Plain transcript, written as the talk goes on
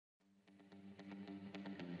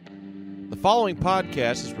following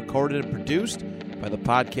podcast is recorded and produced by the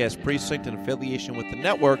Podcast Precinct in affiliation with the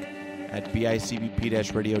network at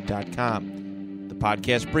bicbp-radio.com. The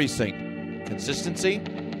Podcast Precinct. Consistency,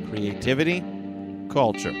 creativity,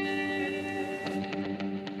 culture.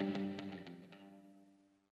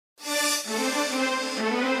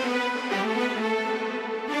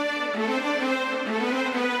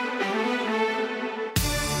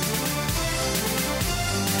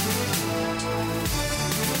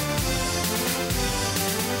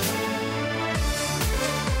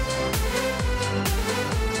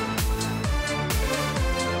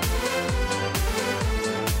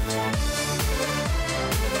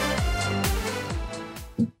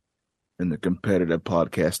 In the competitive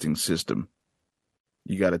podcasting system,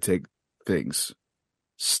 you got to take things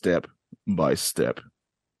step by step,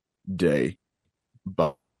 day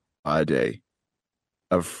by day.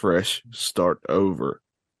 A fresh start over,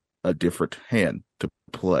 a different hand to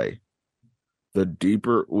play. The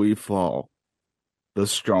deeper we fall, the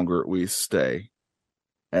stronger we stay,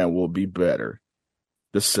 and we'll be better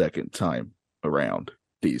the second time around.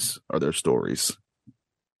 These are their stories.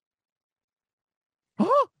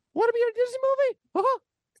 Want to be in a Disney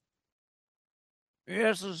movie?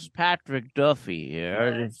 Yes, this is Patrick Duffy here.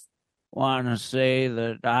 I just want to say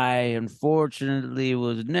that I unfortunately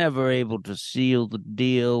was never able to seal the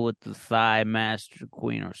deal with the Thigh Master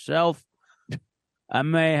Queen herself. I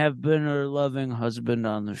may have been her loving husband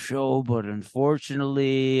on the show, but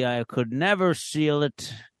unfortunately I could never seal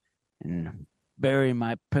it and bury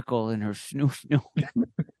my pickle in her snoof.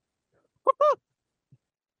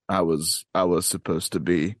 I was supposed to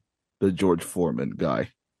be the George Foreman guy.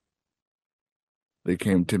 They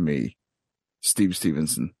came to me, Steve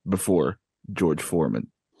Stevenson, before George Foreman,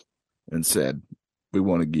 and said, "We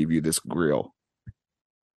want to give you this grill."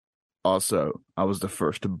 Also, I was the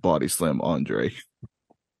first to body slam Andre.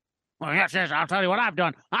 Well, yes, I'll tell you what I've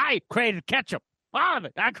done. I created ketchup. All of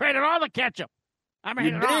it. I created all the ketchup. I made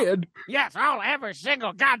You it all. did? Yes, every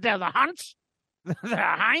single goddamn, the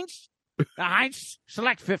Heinz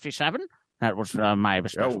Select 57. That was my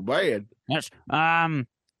mistake. Oh, man. Yes.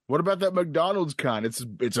 What about that McDonald's kind? It's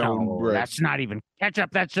own bread. That's not even ketchup.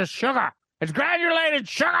 That's just sugar. It's granulated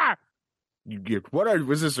sugar. You get what?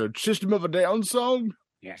 Was this a System of a Down song?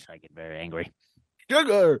 Yes, I get very angry.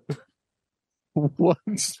 Sugar. What?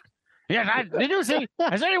 Yes, did you see?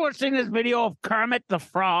 Has anyone seen this video of Kermit the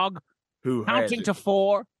Frog Who counting has to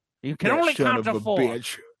 4? You can only count to 4.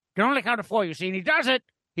 Bitch. You can only count to 4. You see, and he does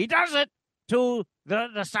it to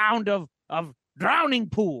the sound of drowning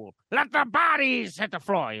pool. Let the bodies hit the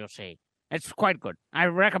floor, you see. It's quite good. I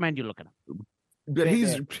recommend you look at it. But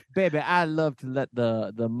he's Baby, I love to let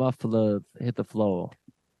the muffler hit the floor.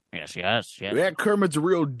 Yes. that Kermit's a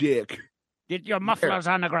real dick. Get your mufflers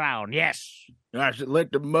on the ground, yes. I should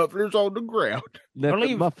let the mufflers on the ground. Let the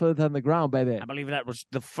Believe- mufflers on the ground, baby. I believe that was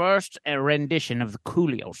the first rendition of the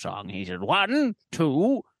Coolio song. He said, 1,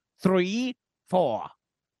 2, 3, 4.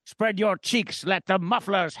 Spread your cheeks, let the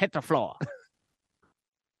mufflers hit the floor.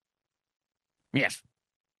 Yes.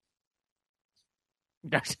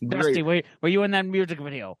 Dusty, were you in that music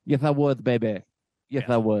video? Yes, I was, baby. Yes,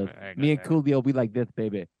 I was. Very Me and good. Coolio be like this,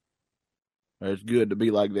 baby. It's good to be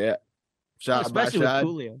like that. Side Especially by with side.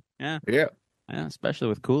 Coolio. Yeah, Yeah. especially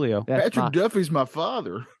with Coolio. That's Patrick Duffy's my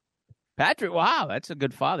father. Patrick, wow, that's a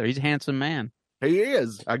good father. He's a handsome man. He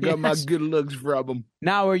is. I got my Yes. good looks from him.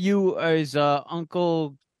 Now, is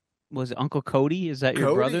Uncle Cody? Is that your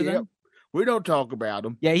Cody, brother yeah. then? We don't talk about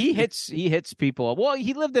him. Yeah, he hits people. Well,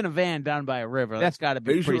 he lived in a van down by a river. That's got to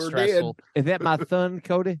be He pretty sure stressful. Is that my son,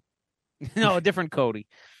 Cody? No, a different Cody.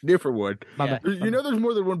 Different one. My Yeah. bad. You know there's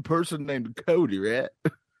more than one person named Cody, right?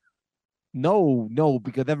 No,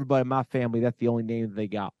 because everybody in my family, that's the only name they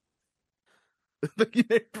got.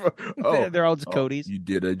 They're all just Codys. You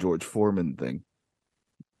did a George Foreman thing.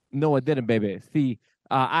 No, I didn't, baby. See,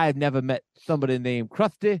 I've never met somebody named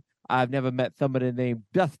Krusty. I've never met somebody named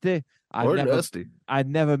Dusty. Dusty. I've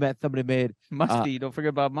never met somebody named Musty. Don't forget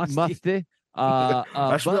about Musty. Musty.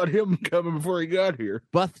 I smelled him coming before he got here.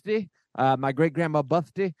 Busty. My great grandma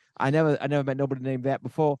Busty. I never met nobody named that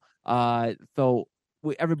before. So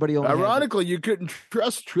everybody only has- Ironically, you couldn't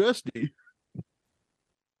trust Trusty.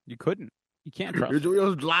 You couldn't. You can't trust. He's a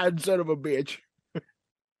real lying son of a bitch.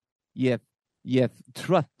 Yes,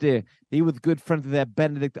 Trusty. He was good friends with that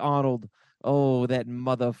Benedict Arnold. Oh, that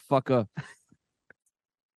motherfucker.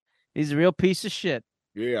 He's a real piece of shit.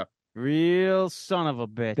 Yeah. Real son of a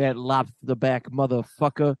bitch. That lobster back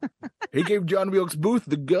motherfucker. He gave John Wilkes Booth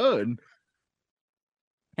the gun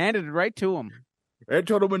Handed it right to him. and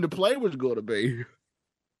told him when the play was going to be.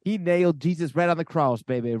 He nailed Jesus right on the cross,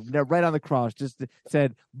 baby. Right on the cross. Just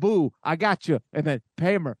said, "Boo, I got you," and then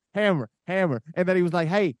hammer, hammer, hammer, and then he was like,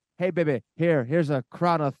 "Hey, baby, here's a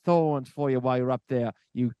crown of thorns for you while you're up there,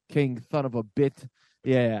 you king son of a bit."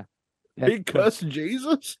 Yeah. He cussed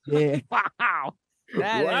Jesus? Yeah. Wow.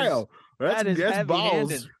 Wow. That is That's heavy-handed.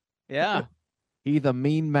 balls. Yeah. He's a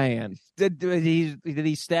mean man. Did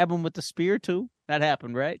he stab him with the spear too? That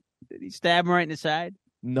happened, right? Did he stab him right in the side?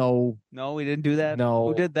 No. No, he didn't do that. No.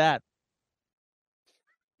 Who did that?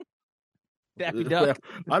 Daffy Duck.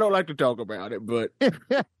 I don't like to talk about it, but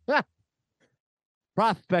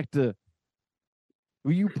Prospector.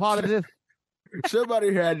 Were you part of this?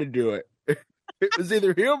 somebody had to do it. It was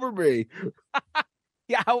either him or me.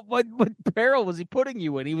 Yeah, what peril was he putting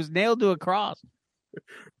you in? He was nailed to a cross.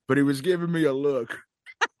 But he was giving me a look,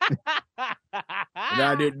 and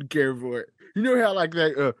I didn't care for it. You know how like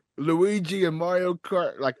that Luigi and Mario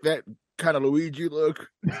Kart, like that kind of Luigi look?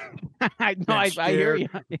 I know, I hear you.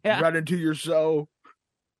 Yeah. Right into your soul.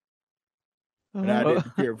 And I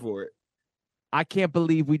didn't care for it. I can't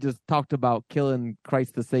believe we just talked about killing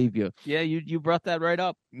Christ the Savior. Yeah, you brought that right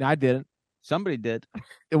up. No, I didn't. Somebody did.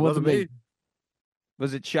 It wasn't me.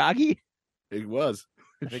 Was it Shaggy? It was.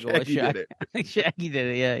 I think it was Shaggy. Did it. I think Shaggy did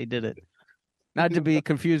it. Yeah, he did it. Not to be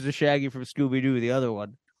confused with Shaggy from Scooby-Doo, the other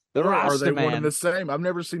one. The Or are they Rasta one and Man. the same? I've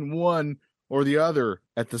never seen one or the other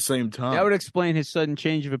at the same time. That would explain his sudden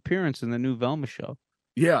change of appearance in the new Velma show.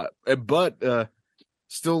 Yeah, but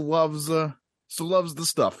still loves the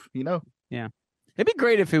stuff, you know? Yeah. It'd be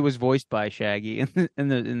great if it was voiced by Shaggy in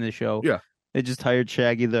the show. Yeah. They just hired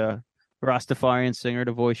Shaggy, the Rastafarian singer,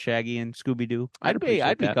 to voice Shaggy in Scooby-Doo. I'd be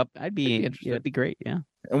interested. it'd be great, yeah.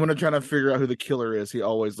 And when I'm trying to figure out who the killer is, he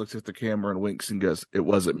always looks at the camera and winks and goes, "It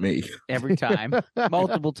wasn't me." Every time.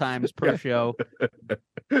 Multiple times per show.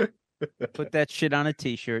 Put that shit on a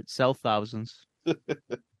t-shirt, sell thousands.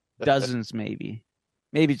 Dozens, maybe.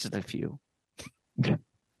 Maybe just a few.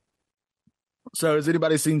 So has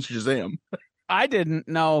anybody seen Shazam? I didn't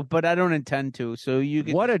know, but I don't intend to. So you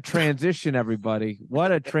can... What a transition, everybody.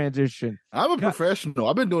 What a transition. I'm a professional.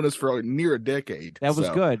 I've been doing this for near a decade. That was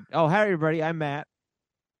so. good. Oh, hi, everybody. I'm Matt.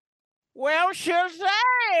 Well,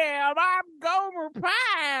 Shazam! I'm Gomer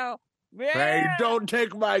Pyle. Yeah. Hey, don't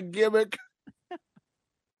take my gimmick.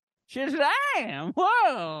 Shazam!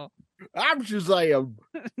 Whoa! I'm Shazam.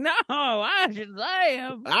 No, I'm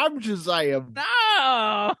Shazam. I'm Shazam.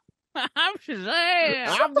 No, I'm Shazam.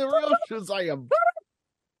 I'm the real Shazam.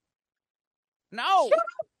 No,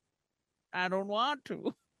 I don't want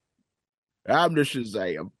to. I'm the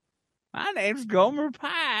Shazam. My name's Gomer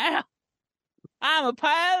Pyle. I'm a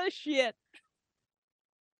pile of shit.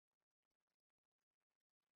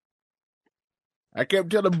 I kept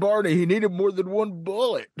telling Barney he needed more than one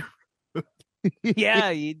bullet. Yeah,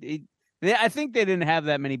 I think they didn't have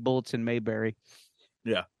that many bullets in Mayberry.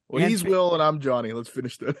 Yeah. Well, And he's Will and I'm Johnny. Let's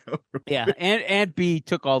finish that out. Yeah, and Aunt B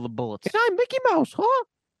took all the bullets. And I'm Mickey Mouse, huh?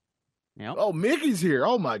 Yep. Oh, Mickey's here.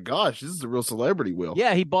 Oh, my gosh. This is a real celebrity, Will.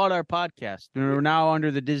 Yeah, he bought our podcast. We're now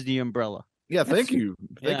under the Disney umbrella. Yeah, thank you.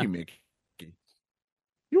 Thank Yeah. you, Mickey.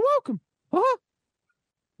 You're welcome. Huh?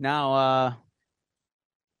 Now,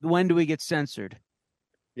 when do we get censored?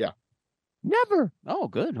 Never. Oh,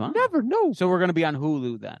 good. Huh? Never. No. So we're going to be on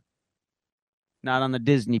Hulu then, not on the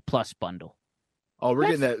Disney Plus bundle. Oh, we're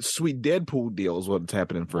getting that sweet Deadpool deal is what's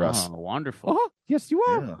happening for us. Oh, wonderful. Oh, yes, you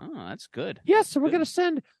are. Yeah. Oh, that's good. Yes, so we're Good. going to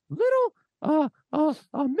send little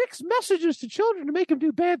mixed messages to children to make them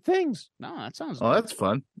do bad things. No, that sounds. Oh, good. that's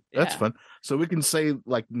fun. That's Yeah. fun. So we can say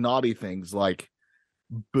like naughty things like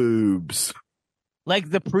boobs.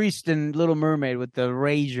 Like the priest in Little Mermaid with the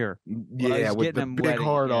razor. Yeah, he's with getting the them big wetting,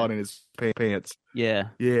 heart yeah. on in his pants. Yeah.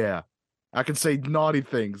 Yeah. I can say naughty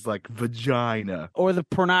things like vagina. Or the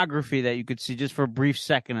pornography that you could see just for a brief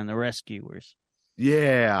second in The Rescuers.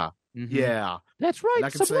 Yeah. Mhm. Yeah. That's right. And I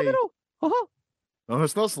can say- Subliminal. Uh-huh. No,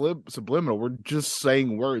 it's not subliminal. We're just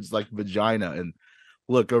saying words like vagina. And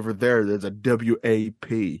look over there's a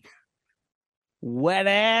WAP. Wet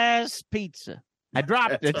ass pizza. I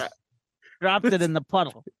dropped it. That's right. Dropped it in the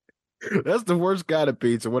puddle. That's the worst kind of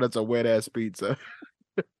pizza when it's a wet ass pizza.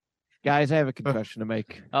 Guys, I have a confession to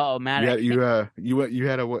make. Oh, man. You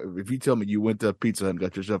had a if you tell me you went to Pizza Hut and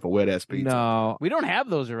got yourself a wet ass pizza. No. We don't have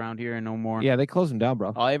those around here no more. Yeah, they closed them down,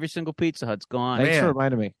 bro. Oh, every single Pizza Hut's gone. Thanks man. for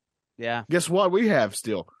reminding me. Yeah. Guess what we have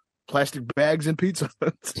still? Plastic bags and Pizza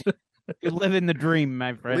Huts. You're living the dream,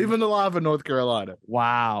 my friend. Leaving alive in North Carolina.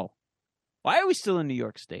 Wow. Why are we still in New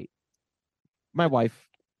York State? My wife.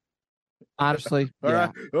 Honestly. All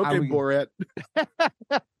yeah. right. Okay, would- Borat.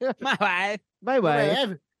 My wife. My wife.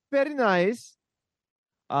 Borat. Very nice.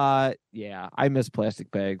 Yeah, I miss plastic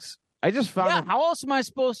bags. I just found. Yeah, how else am I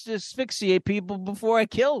supposed to asphyxiate people before I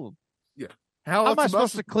kill them? How am I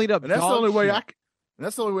supposed to clean up? And that's the dog only way shit?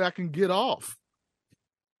 That's the only way I can get off.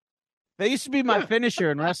 That used to be my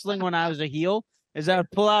finisher in wrestling when I was a heel. Is I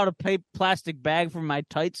would pull out a plastic bag from my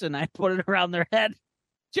tights and I put it around their head.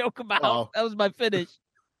 Joke about that was my finish.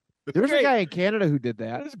 There's a guy in Canada who did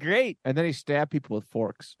that. That was great. And then he stabbed people with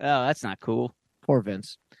forks. Oh, that's not cool. Poor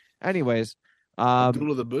Vince. Anyways,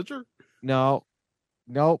 Abdullah the Butcher? nope.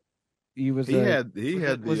 He was. He had.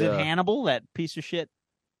 Was it Hannibal, that piece of shit?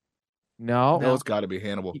 No, it's got to be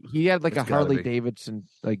Hannibal. He had like It's a gotta Harley be. Davidson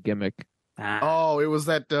like gimmick. Oh, it was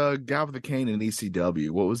that guy with the cane in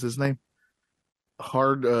ECW. What was his name?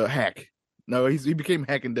 Hard Hack. No, he became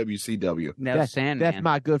Hack in WCW. No, Sandman. That's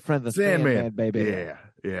my good friend, the Sandman, baby.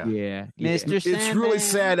 Yeah. Mr. Sandman. It's really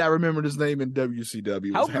sad I remembered his name in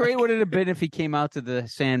WCW. How great would it have been if he came out to the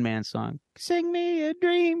Sandman song? Sing me a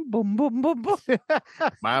dream. Boom, boom, boom, boom.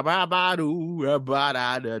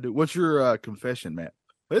 What's your confession, Matt?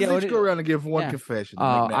 Let's Yeah, each go around and give one confession. To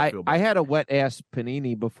make Matt feel I better. had a wet ass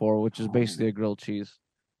panini before, which is basically a grilled cheese.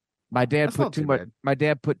 My dad That's put not too too much. bad. My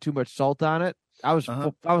dad put too much salt on it. I was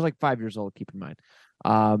like 5 years old. Keep in mind.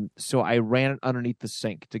 So I ran it underneath the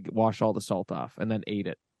sink to wash all the salt off, and then ate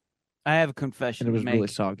it, I have a confession and it was to make. really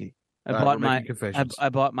soggy. I All right, bought we're my making confessions. I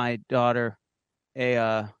bought my daughter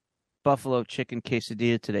a buffalo chicken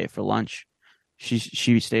quesadilla today for lunch.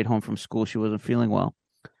 She stayed home from school. She wasn't feeling well,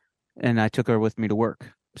 and I took her with me to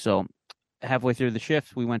work. So halfway through the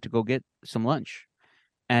shift, we went to go get some lunch,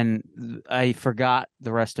 and I forgot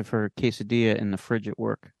the rest of her quesadilla in the fridge at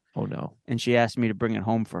work. Oh no! And she asked me to bring it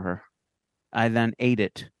home for her. I then ate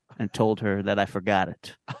it and told her that I forgot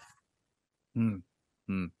it.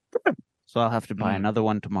 So I'll have to buy another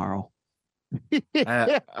one tomorrow.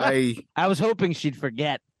 I I was hoping she'd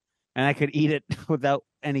forget and I could eat it without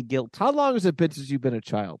any guilt. How long has it been since you've been a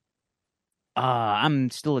child? I'm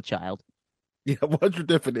still a child. yeah. What's your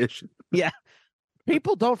definition?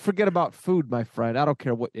 People don't forget about food, my friend. I don't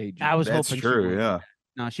care what age. I was That's hoping true. she would. Yeah.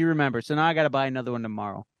 No, she remembers. So now I got to buy another one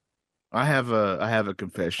tomorrow. I have a Not a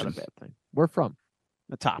confession. bad thing. We're from.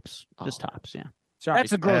 The Tops. Just Oh. Tops, yeah. Sorry,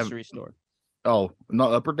 That's a grocery store. Oh,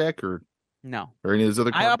 not Upper Deck or No. any of those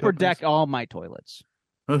other. I car upper companies? deck all my toilets.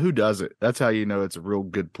 Well, who does it? That's how you know it's a real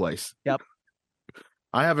good place. Yep.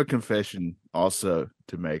 I have a confession also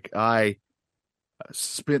to make. I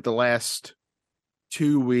spent the last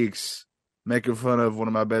 2 weeks making fun of one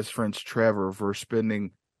of my best friends, Trevor, for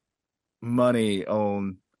spending money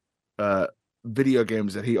on video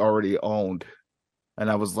games that he already owned. And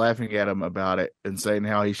I was laughing at him about it and saying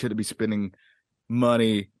how he shouldn't be spending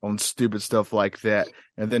money on stupid stuff like that.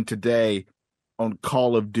 And then today on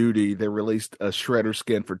Call of Duty, they released a Shredder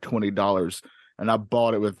skin for $20, and I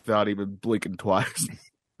bought it without even blinking twice.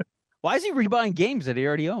 Why is he rebuying games that he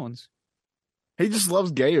already owns? He just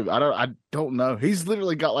loves games. I don't know. He's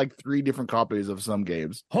literally got like 3 different copies of some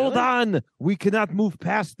games. Hold on. We cannot move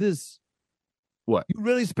past this. What? You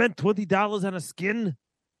really spent $20 on a skin?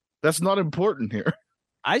 That's not important here.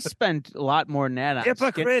 I spent a lot more than that on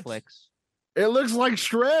Hypocrite. Skitflix. It looks like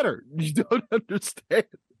Shredder. You don't understand.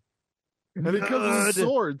 And it comes with Nerd.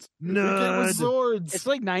 swords. It came with Nerd. swords. It's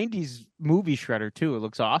like 90s movie Shredder, too. It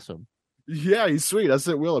looks awesome. Yeah, he's sweet. I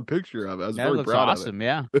sent Will a picture of it. I was That very looks proud awesome,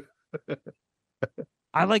 yeah.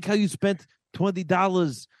 I like how you spent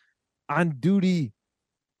 $20 on duty.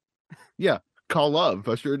 of it. Call Love.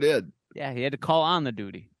 I sure did. Yeah, he had to call on the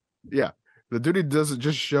duty. Yeah. The duty doesn't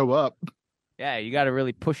just show up. Yeah, you got to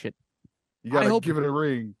really push it. You got I to hope- give it a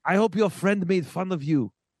ring. I hope your friend made fun of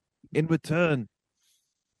you in return.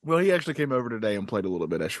 Well, he actually came over today and played a little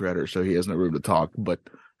bit at Shredder, so he has no room to talk. But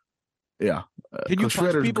yeah, Can you 'cause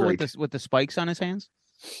punch Shredder's people great. with the spikes on his hands?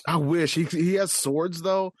 I wish he has swords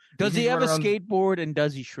though. Does he can have a run around- skateboard and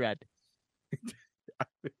does he shred?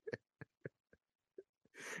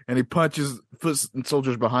 And he punches foot and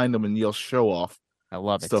soldiers behind him and yells "show off" I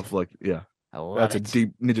love it. stuff like yeah. I love That's it. a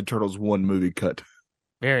deep Ninja Turtles 1 movie cut.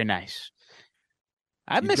 Very nice.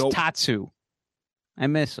 I You miss don't- Tatsu. I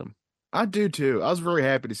miss him. I do too. I was very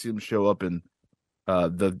happy to see him show up in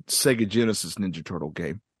the Sega Genesis Ninja Turtle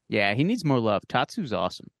game. Yeah, he needs more love. Tatsu's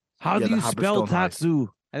awesome. How Yeah, do you the spell Hyperstone Heist. Tatsu?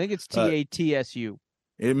 I think it's Tatsu.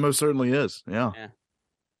 It most certainly is. Yeah.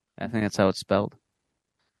 I think that's how it's spelled.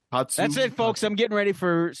 Hatsu- That's it, folks. I'm getting ready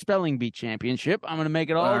for Spelling Bee Championship. I'm going to make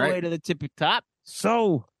it all All the right. way to the tippy top.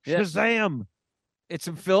 So, Yes. Shazam. It's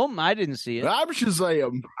a film. I didn't see it. I'm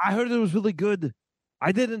Shazam. I heard it was really good.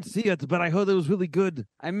 I didn't see it, but I heard it was really good.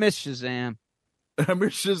 I miss Shazam. I'm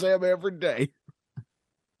Shazam every day.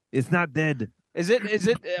 It's not dead. Is it?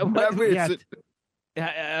 I What, miss yet. it.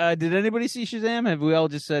 Did anybody see Shazam? Have we all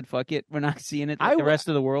just said fuck it? We're not seeing it like the rest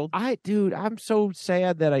of the world. Dude, I'm so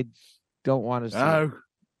sad that I don't want to see it.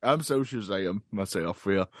 I'm so Shazam myself.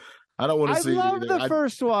 Yeah, I don't want to see it. I love either. the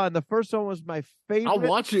first one. The first one was my favorite. I'll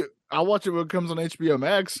watch it. I'll watch it when it comes on HBO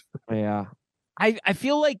Max. Yeah. I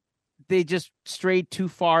feel like they just strayed too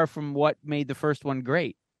far from what made the first one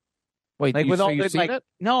great. Wait, like with all you've the, seen like it?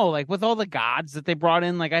 no, like with all the gods that they brought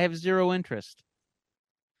in, like I have zero interest.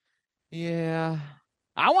 Yeah.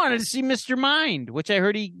 I wanted to see Mr. Mind, which I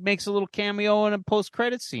heard he makes a little cameo in a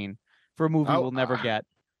post-credit scene for a movie we'll never get.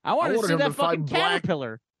 I wanted to see that fucking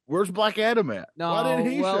caterpillar. Where's Black Adam at? No, why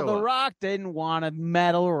didn't he show The up? Rock didn't want to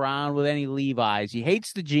meddle around with any Levi's. He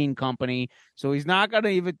hates the Gene Company, so he's not going to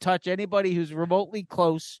even touch anybody who's remotely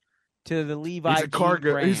close to the Levi. He's a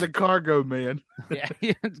cargo. brand. He's a cargo man. Yeah,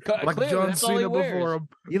 like clearly, John that's all he Cena wears. before him.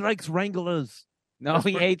 He likes Wranglers. No,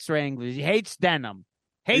 he hates Wranglers. He hates denim.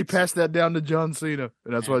 He passed that down to John Cena,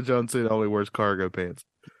 and that's why John Cena only wears cargo pants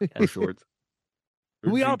or shorts.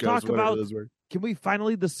 Can we all Jinkos, talk whatever about? those were. Can we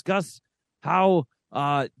finally discuss how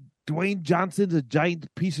Dwayne Johnson's a giant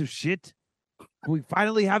piece of shit? Can we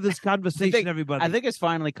finally have this conversation, everybody? I think it's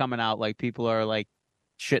finally coming out. Like people are like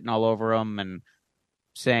shitting all over him and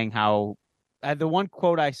saying how the one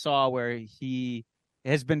quote I saw where he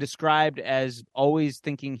has been described as always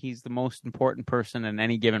thinking he's the most important person in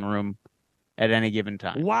any given room at any given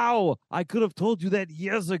time. Wow, I could have told you that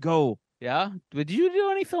years ago. Yeah? Did you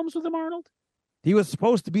do any films with him, Arnold? He was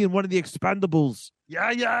supposed to be in one of the Expendables. Yeah,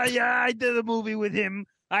 I did a movie with him.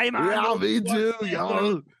 I'm Arnold. Me too,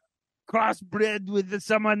 y'all. Crossbred with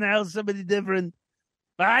someone else, somebody different.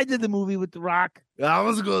 I did the movie with The Rock. I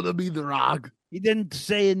was going to be The Rock. He didn't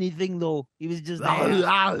say anything, though. He was just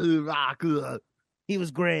Rock. He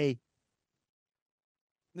was gray.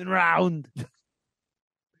 And round.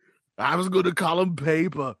 I was going to call him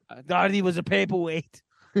Paper. I thought he was a paperweight.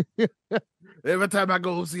 Every time I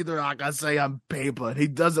go see The Rock, I say I'm Paper, and he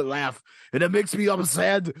doesn't laugh. And it makes me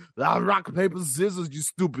upset. I'm rock, paper, scissors, you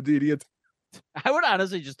stupid idiot. I would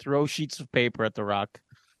honestly just throw sheets of paper at The Rock.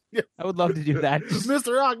 Yeah. I would love to do that.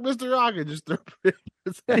 Mr. Rock, and just throw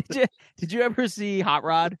Did you ever see Hot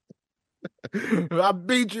Rod? I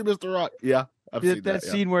beat you, Mr. Rock. Yeah, I've seen that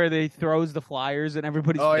scene where they throws the flyers and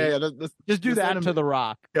everybody's just do that to The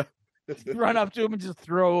Rock. Yeah. Run up to him and just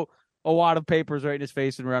throw a wad of papers right in his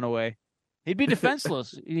face and run away. He'd be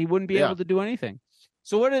defenseless. He wouldn't be able to do anything.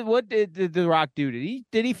 So what did The Rock do?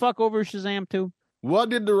 Did he fuck over Shazam too? What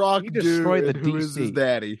did The Rock do? Destroyed the who DC. is his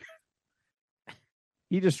daddy?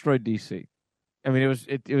 He destroyed DC. I mean,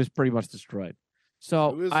 it was pretty much destroyed.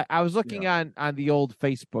 So I was looking on the old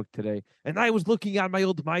Facebook today, and I was looking on my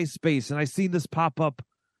old MySpace, and I seen this pop up.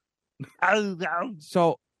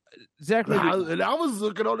 So Zachary, and I was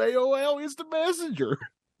looking on AOL Instant Messenger.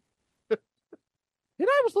 And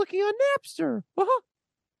I was looking on Napster.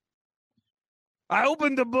 I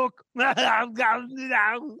opened the book. I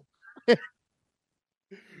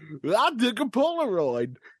took a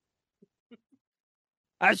Polaroid.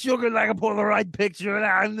 I shook it like a Polaroid picture.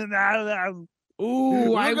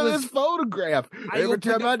 Ooh, Look at this photograph. Every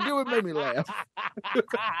time I do it, made me laugh.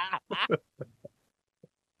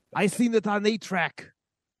 I seen it on 8-track.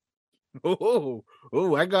 Oh,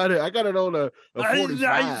 I got it on a 45.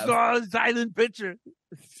 I saw a silent picture.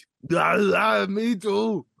 Me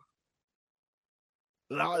too.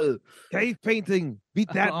 Cave painting.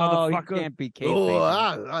 Beat that motherfucker. You can't beat cave painting.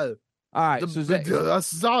 All right. I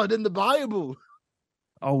saw it in the Bible.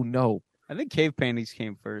 Oh, no. I think cave paintings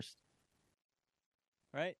came first.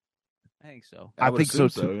 Right? I think so. I think so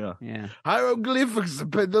too. Yeah. Hieroglyphics,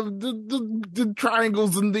 the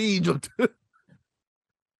triangles in Egypt.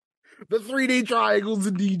 The 3D triangles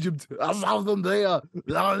in Egypt. I saw them there. I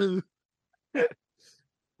saw it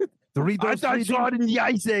in the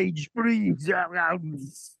Ice Age.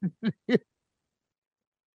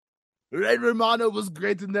 Red Romano was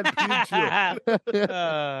great in that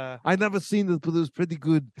picture. I never seen this, but it was pretty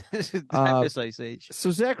good. I miss Ice Age. So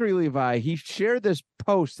Zachary Levi, he shared this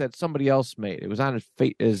post that somebody else made. It was on his I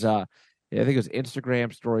think it was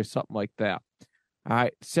Instagram story, something like that. All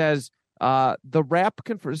right. It says the rap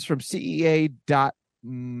confers from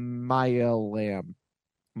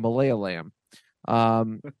CEA.Malayalam.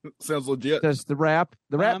 Sounds legit. Says the rap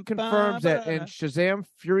confirms that in Shazam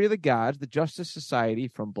Fury of the Gods, the Justice Society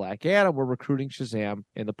from Black Adam were recruiting Shazam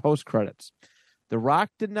in the post credits. The Rock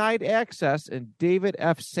denied access, and David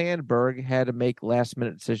F. Sandberg had to make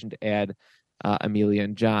last-minute decision to add Amelia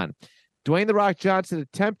and John. Dwayne "The Rock" Johnson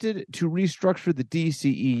attempted to restructure the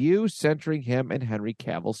DCEU, centering him and Henry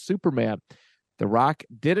Cavill's Superman. The Rock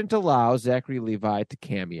didn't allow Zachary Levi to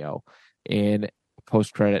cameo in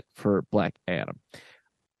post credit for Black Adam.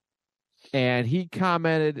 And he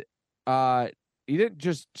commented, he didn't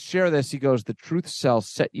just share this. He goes, "The truth shall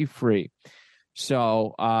set you free."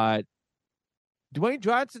 So, Dwayne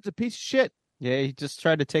Johnson's a piece of shit. Yeah, he just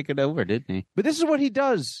tried to take it over, didn't he? But this is what he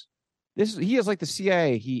does. He is like the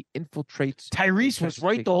CIA. He infiltrates. Tyrese was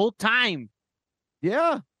right the whole time.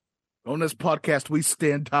 Yeah. On this podcast, we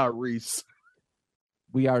stand Tyrese.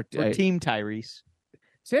 We are Team Tyrese.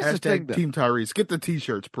 See, that's the thing, Hashtag Team Tyrese. Get the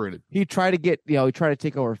T-shirts printed. he tried to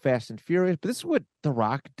take over Fast and Furious, but this is what The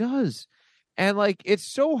Rock does. And like, it's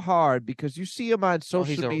so hard because you see him on social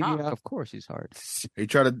He's a media. rock. Of course he's hard. He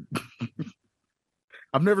tried to.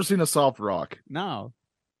 I've never seen a soft rock. No.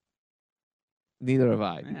 Neither have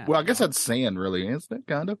I. Yeah, Well, I guess that's sand, really, isn't it?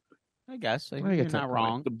 Kind of. I guess. I You're get that not point.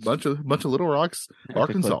 wrong. A bunch of little rocks,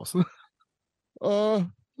 Arkansas. Oh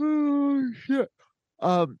shit.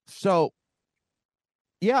 So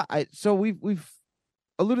yeah, we've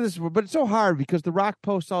alluded to this before, but it's so hard because The Rock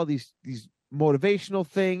posts all these motivational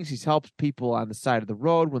things. He's helped people on the side of the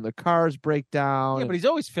road when their cars break down. Yeah, but he's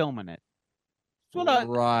always filming it.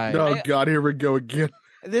 Right. Oh God, here we go again.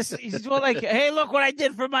 He's more like, hey, look what I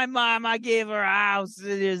did for my mom. I gave her a house.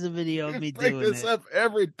 Here's a video of me Bring doing this it. up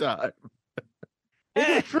every time.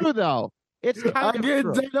 It's true though. It's kind of Again,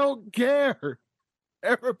 true. they don't care.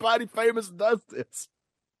 Everybody famous does this.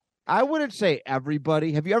 I wouldn't say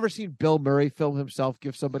everybody. Have you ever seen Bill Murray film himself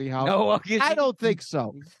give somebody a house? No, well, I don't think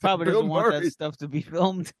so. He probably Bill doesn't want Murray. that stuff to be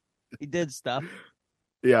filmed. He did stuff.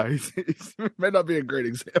 Yeah, he may not be a great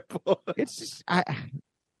example. It's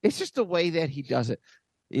just the way that he does it.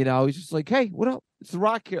 You know, he's just like, hey, what up? It's The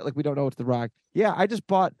Rock here. Like, we don't know it's The Rock. Yeah, I just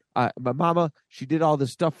bought my mama. She did all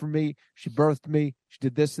this stuff for me. She birthed me. She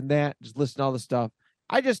did this and that. Just listen to all the stuff.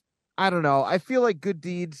 I don't know. I feel like good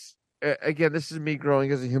deeds. Again, this is me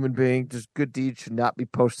growing as a human being. Just good deeds should not be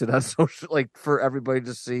posted on social, like for everybody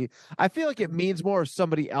to see. I feel like it means more if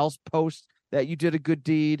somebody else posts that you did a good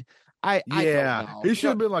deed. I don't know. He should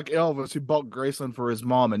have been like Elvis, who bought Graceland for his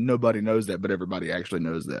mom, and nobody knows that, but everybody actually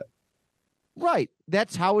knows that. Right.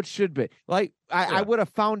 That's how it should be. Like I would have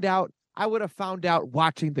found out. I would have found out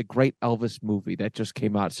watching the great Elvis movie that just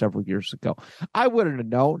came out several years ago. I wouldn't have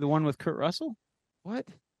known. The one with Kurt Russell? What?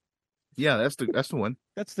 Yeah, that's the one.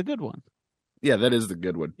 That's the good one. Yeah, that is the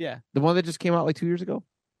good one. Yeah. The one that just came out like 2 years ago?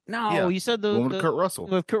 No, Yeah. you said The one with Kurt Russell.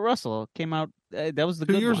 with Kurt Russell came out. That was the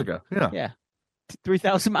 2 good years one. ago. Yeah. Yeah.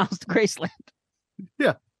 3,000 Miles to Graceland.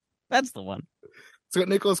 Yeah. That's the one. It's got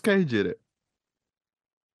Nicolas Cage in it.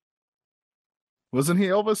 Wasn't he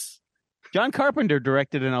Elvis? John Carpenter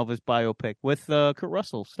directed an Elvis biopic with Kurt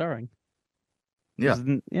Russell starring. Yeah.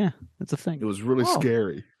 Yeah, that's a thing. It was really Oh.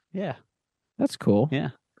 scary. Yeah. That's cool. Yeah.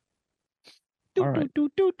 All right. So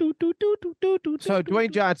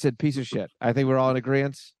Dwayne Johnson, piece of shit. I think we're all in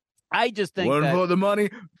agreement. I just think One that for the money,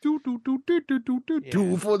 two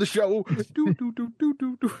for the show.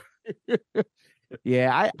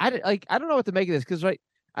 Yeah, I don't know what to make of this because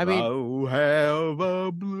I mean, oh, have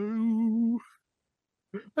a blue.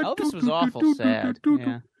 Elvis was awful sad.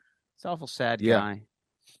 Yeah. It's awful sad Yeah. guy.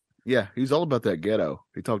 Yeah, he's all about that ghetto.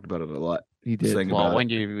 He talked about it a lot. he did. Sing Well, about when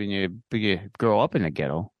you grow up in the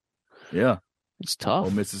ghetto, it. Yeah. it's tough. Oh,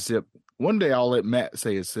 Mississippi. One day I'll let Matt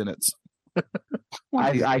say his sentence. One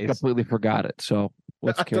of these I days. completely forgot it. So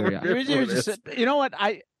let's I don't carry on. remember. You're just- you know what?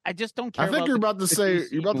 I just don't care. I think you're about to say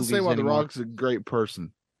DC you're about to say movies why The anymore. Rock's a great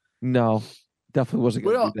person. No, definitely wasn't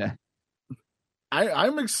going to Well, do that.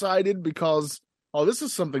 I'm excited because this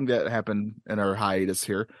is something that happened in our hiatus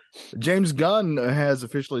here. James Gunn has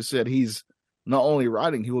officially said he's not only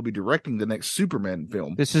writing, he will be directing the next Superman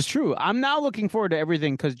film. This is true. I'm now looking forward to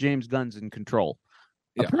everything because James Gunn's in control.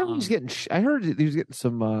 Yeah. Apparently, he's getting. I heard he was getting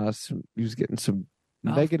some. He was getting some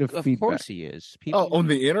negative Of feedback. course he is. People, Oh, on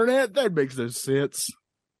the internet? That makes no sense.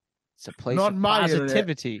 it's a place not of my internet.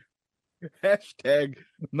 positivity. Hashtag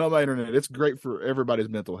not my internet. It's great for everybody's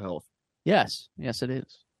mental health. Yes, yes, it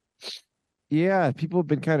is. Yeah, people have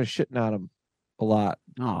been kind of shitting on him a lot.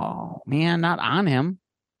 Oh man, not on him.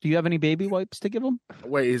 Do you have any baby wipes to give him?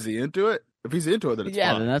 Wait, is he into it? If he's into it, then it's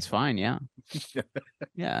Yeah, fine. then that's fine. Yeah,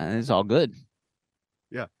 yeah, it's all good.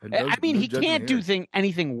 Yeah. and I mean, no he judgment can't here. do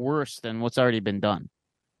anything worse than what's already been done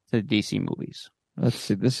to DC movies. Let's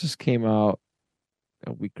see. This just came out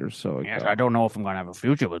a week or so ago. Yes, I don't know if I'm going to have a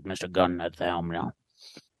future with Mr. Gunn at the helm now.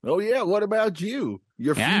 Oh, yeah. What about you?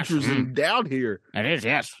 Your Yes, future's in doubt here. It is,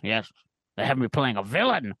 yes, yes. They have me playing a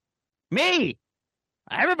villain. Me!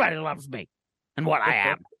 Everybody loves me and what I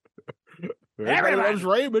am. Everybody Everybody. loves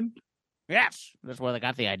Raymond. Yes, that's where they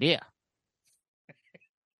got the idea.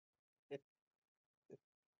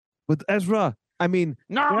 With Ezra, I mean,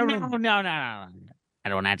 No, Whatever. no. I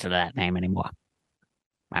don't answer that name anymore.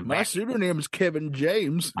 My pseudonym is Kevin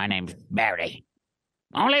James. My name's Barry.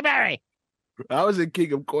 Only Barry. I was in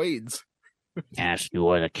King of Queens. Yes, you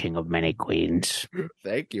are the king of many queens.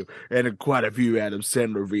 Thank you. And in quite a few Adam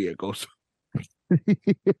Sandler vehicles.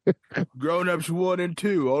 Grown Ups 1 and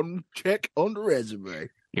 2 on check on the resume.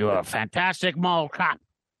 You are a fantastic mall cop.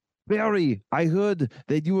 Barry, I heard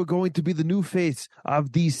that you were going to be the new face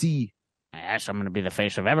of DC. Yes, I'm going to be the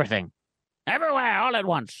face of everything. Everywhere, all at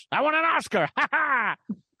once. I want an Oscar. Ha ha!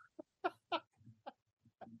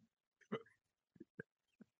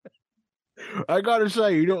 I gotta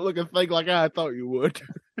say, you don't look a thing like I thought you would.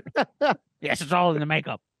 Yes, it's all in the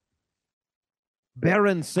makeup.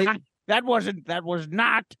 Baron, say That was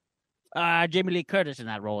not Jamie Lee Curtis in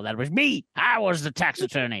that role. That was me. I was the tax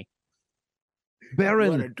attorney. What a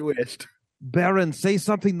Baron, twist. Baron, say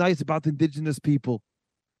something nice about indigenous people.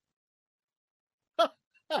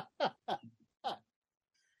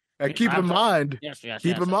 And keep in mind, Yes.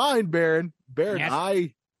 keep in mind, Baron, Yes.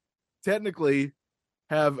 I technically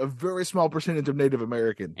have a very small percentage of Native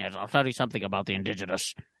American. Yes, I'll tell you something about the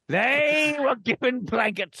indigenous. They were given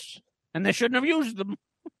blankets, and they shouldn't have used them.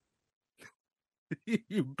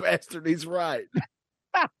 You bastard, he's right.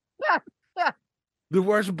 The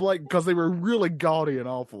worst blanket because they were really gaudy and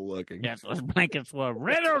awful looking. Yes, those blankets were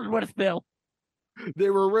riddled with filth. They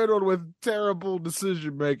were riddled with terrible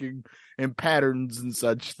decision making and patterns and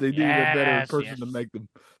such. They needed a better Yes, person yes. to make them.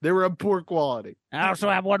 They were of poor quality. I also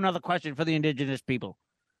have one other question for the indigenous people.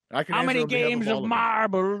 I can How answer many on behalf games all of them.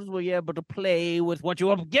 marbles were you able to play with what you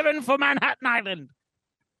were given for Manhattan Island?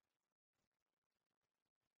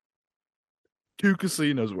 2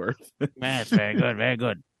 casinos worth. Yes, very good, very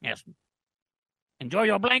good. Yes. Enjoy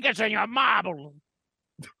your blankets and your marbles.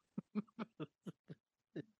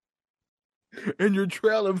 And your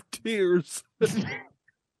trail of tears.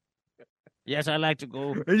 Yes, I like to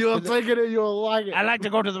go. And you'll take it and you'll like it. I like to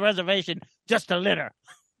go to the reservation just to litter.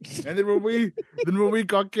 And then when we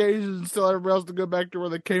Caucasians tell everybody else to go back to where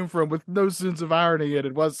they came from with no sense of irony in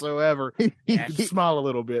it whatsoever, you Yes. can smile a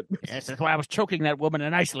little bit. Yes, that's why I was choking that woman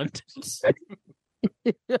in Iceland.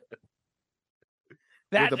 With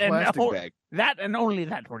a plastic bag. That and only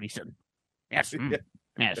that reason. Yes. Yeah.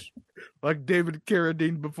 Yes. Like David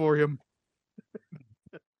Carradine before him.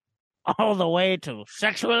 All the way to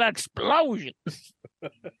sexual explosion.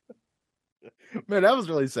 Man, that was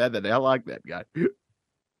really sad that day. I like that guy.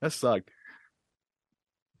 That sucked.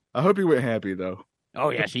 I hope he went happy though. Oh,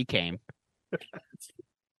 yes, he came.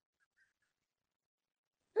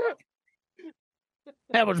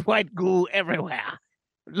 There was white goo everywhere.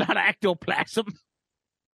 A lot of ectoplasm.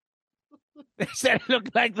 They said it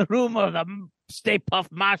looked like the room of the Stay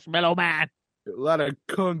Puft Marshmallow Man. A lot of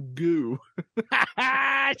kung goo.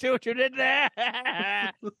 See what you did there?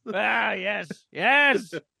 Ah, yes,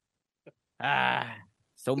 yes.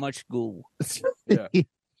 So much goo.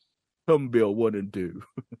 Bill 1 and 2.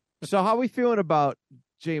 So how are we feeling about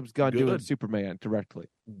James Gunn doing Good. Superman directly?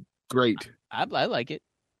 Great. I like it.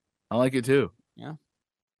 I like it too.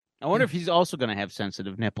 I wonder if he's also going to have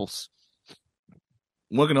sensitive nipples.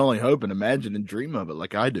 One can only hope and imagine and dream of it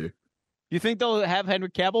like I do. You think they'll have Henry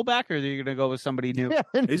Cavill back, or are they going to go with somebody new?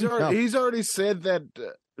 He's already said that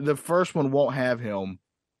the first one won't have him.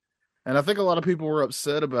 And I think a lot of people were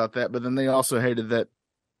upset about that, but then they also hated that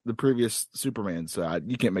the previous Superman side.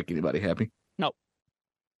 You can't make anybody happy. No.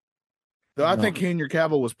 Though I No. think Henry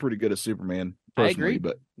Cavill was pretty good as Superman. I Personally, agree.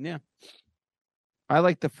 but Yeah. I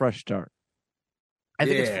like the fresh start. I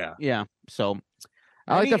think Yeah. yeah. So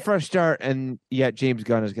I like think- the fresh start, and yet James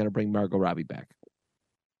Gunn is going to bring Margot Robbie back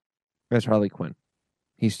as Harley Quinn.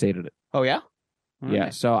 He stated it. Oh yeah. Yeah.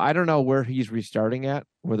 So I don't know where he's restarting at,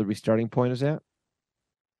 where the restarting point is at.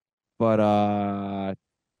 But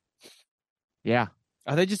yeah.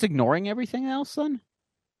 Are they just ignoring everything else then,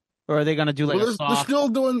 or are they going to do like Well, a they're soft? still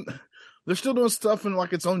doing stuff in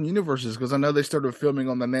like its own universes because I know they started filming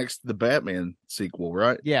on the Batman sequel,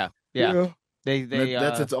 right? Yeah. They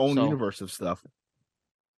That's its own so- universe of stuff.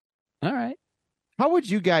 All right. How would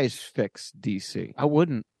you guys fix DC? I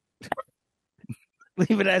wouldn't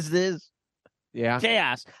leave it as it is. Yeah.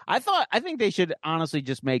 Chaos. I think they should honestly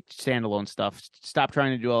just make standalone stuff. Stop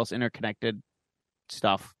trying to do all this interconnected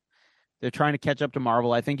stuff. They're trying to catch up to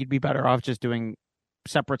Marvel. I think you'd be better off just doing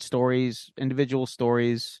separate stories, individual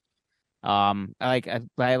stories. I like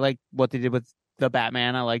what they did with the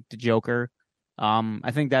Batman. I like the Joker.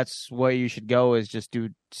 I think that's where you should go, is just do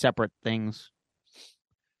separate things.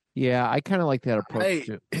 Yeah, I kind of like that approach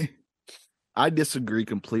too. I disagree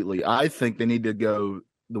completely. I think they need to go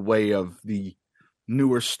the way of the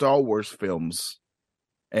newer Star Wars films.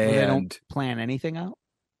 Where they And don't plan anything out.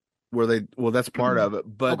 that's part of it,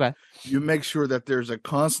 but Okay. you make sure that there's a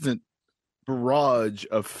constant barrage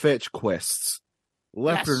of fetch quests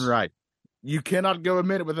left Yes. and right. You cannot go a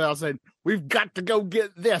minute without saying, we've got to go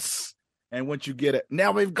get this. And once you get it,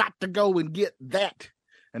 now we've got to go and get that.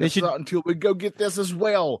 And it's not until we go get this as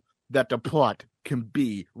well that the plot can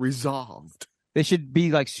be resolved. They should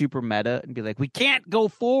be like super meta and be like, we can't go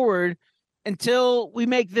forward until we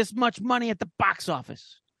make this much money at the box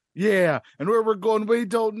office. Yeah. And where we're going, we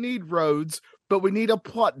don't need roads, but we need a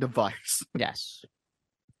plot device. Yes.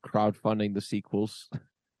 Crowdfunding the sequels.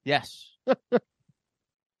 Yes.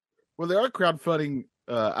 Well, there are crowdfunding.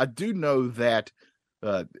 I do know that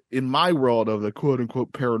in my world of the quote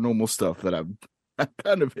unquote paranormal stuff that I'm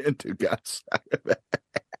kind of into, guys,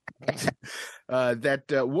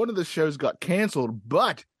 that one of the shows got canceled,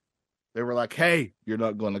 but they were like, hey, you're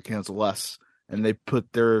not going to cancel us. And they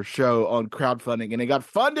put their show on crowdfunding and it got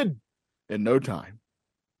funded in no time.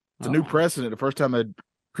 It's a new precedent. The first time a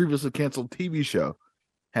previously canceled TV show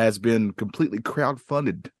has been completely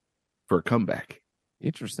crowdfunded for a comeback.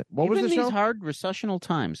 Interesting. What Even was the show? these hard recessional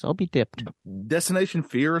times, I'll be dipped. Destination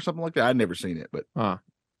Fear or something like that. I'd never seen it, but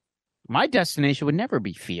My destination would never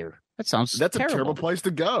be fear. That's a terrible place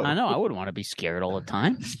to go. I know. I wouldn't want to be scared all the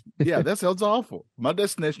time. Yeah, that sounds awful. My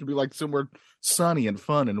destination would be like somewhere sunny and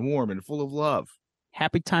fun and warm and full of love.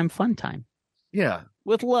 Happy time, fun time. Yeah.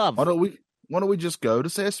 With love. Why don't we just go to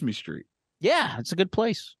Sesame Street? Yeah, it's a good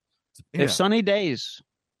place. Yeah. There's sunny days,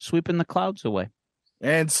 sweeping the clouds away.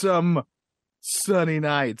 And some sunny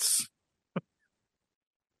nights.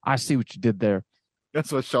 I see what you did there.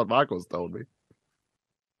 That's what Shawn Michaels told me.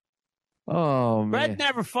 Oh, man. Brett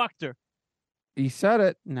never fucked her. He said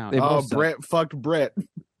it. No, They Oh, both said Brett fucked Brett.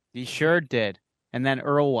 he sure did. And then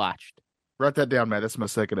Earl watched. Write that down, Matt. That's my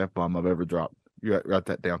second F-bomb I've ever dropped. You write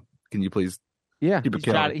that down. Can you please Yeah. keep a He's,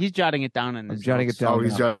 count? he's jotting it down in I'm his jotting notes. it down. Oh,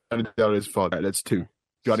 he's now. jotting it down his phone. That's two.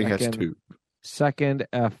 Johnny has Second. two. Second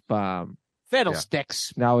F-bomb.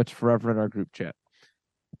 Fiddlesticks. Now it's forever in our group chat.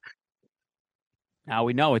 Now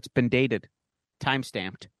we know it's been dated.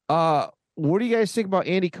 Time-stamped. What do you guys think about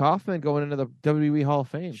Andy Kaufman going into the WWE Hall of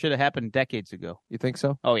Fame? Should have happened decades ago. You think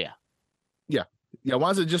so? Oh, yeah. Yeah, why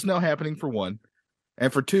is it just now happening, for one?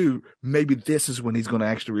 And for two, maybe this is when he's going to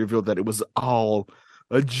actually reveal that it was all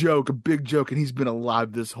a joke, a big joke, and he's been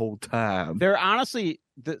alive this whole time. They're honestly,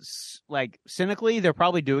 cynically, they're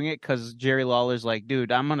probably doing it because Jerry Lawler's like,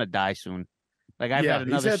 dude, I'm going to die soon. Like, I've Yeah, had he's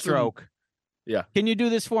another had some- stroke. Yeah. Can you do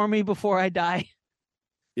this for me before I die?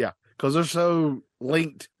 Because they're so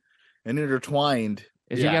linked and intertwined.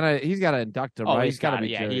 Is Yeah. he's got to induct him, Oh, right? he's got to be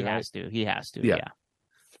be. Yeah, Jerry, he right? has to. He has to. Yeah. Yeah.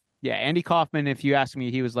 Yeah, Andy Kaufman, if you ask me,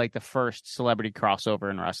 he was like the first celebrity crossover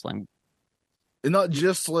in wrestling. And not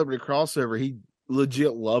just celebrity crossover, he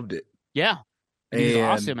legit loved it. Yeah. He's And-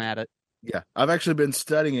 awesome at it. Yeah, I've actually been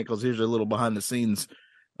studying it because here's a little behind the scenes.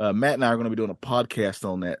 Matt and I are going to be doing a podcast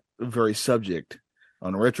on that very subject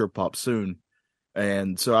on Retropop soon.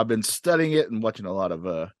 And so I've been studying it and watching a lot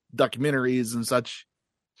of documentaries and such.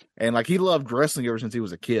 And like, he loved wrestling ever since he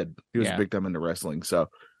was a kid. He was Yeah. big time into wrestling. So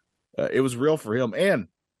it was real for him. And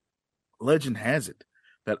legend has it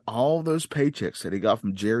that all those paychecks that he got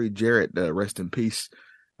from Jerry Jarrett, rest in peace,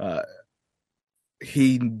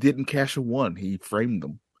 he didn't cash a one. He framed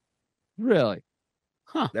them. Really?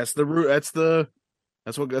 That's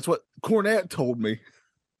what Cornette told me.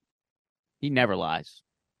 He never lies.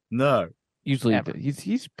 No, Usually Ever.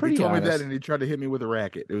 he's pretty he told honest. me that, and he tried to hit me with a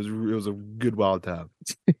racket. It was a good wild time.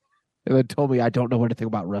 And then told me I don't know anything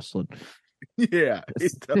about wrestling. Yeah, he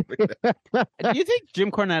told me that. Do you think Jim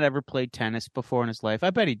Cornette ever played tennis before in his life? I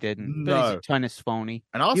bet he didn't. But he's No. a tennis phony.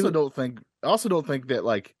 And I also don't think that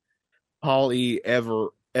like Paul E ever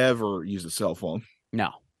used a cell phone. No,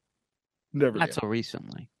 Never. not did. so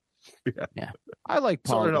recently. I like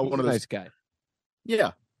Paul. Sorry, not He's one a of those- nice guy.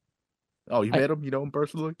 Yeah. Oh, you met him? You know him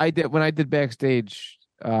personally? I did when I did backstage.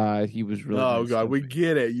 He was really. Oh nice God, to we me.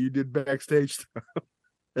 get it. You did backstage stuff.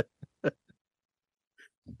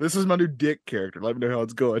 This is my new Dick character. Let me know how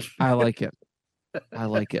it's going. I like it. I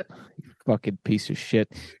like it. You fucking piece of shit.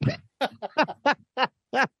 All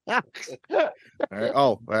right.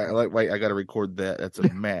 Oh, wait, I got to record that. That's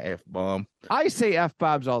a Matt F bomb. I say F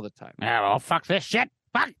bombs all the time. Yeah, well, fuck this shit.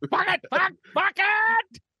 Fuck it. Fuck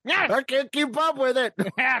it. Yes. I can't keep up with it.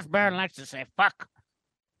 Yes, Baron likes to say fuck.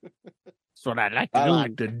 That's what I like to I do.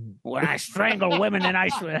 like to. When I strangle women in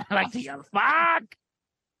Iceland, I like to yell, fuck.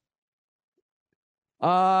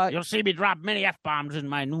 You'll see me drop many F-bombs in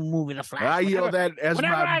my new movie, The Flash. I yell that as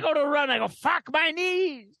Whenever I my go to run, I go, fuck my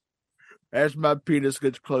knees. as my penis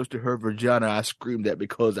gets close to her vagina. I scream that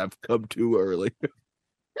because I've come too early.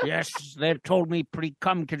 Yes, they've told me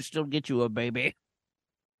pre-cum can still get you a baby.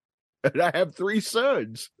 And I have 3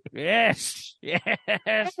 sons. Yes. I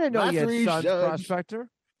Yes. didn't know My you had 3 sons, sons. Prospector.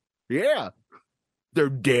 Yeah. They're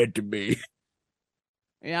dead to me.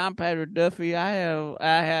 Yeah, I'm Patrick Duffy. I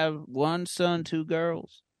have 1 son, 2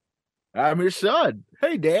 girls. I'm your son.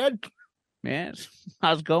 Hey, Dad. Yes.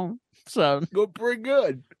 How's it going, son? Go pretty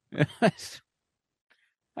good.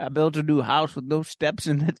 I built a new house with no steps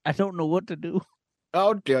in it. I don't know what to do.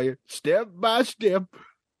 I'll tell you, step by step.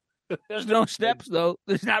 There's no steps, though.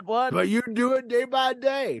 There's not one. But you do it day by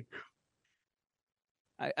day.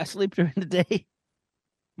 I sleep during the day.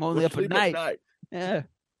 I'm only We'll up at sleep night. Yeah.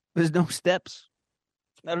 There's no steps.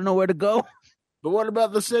 I don't know where to go. But what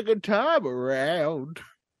about the second time around?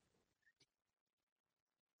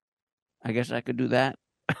 I guess I could do that.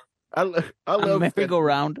 I love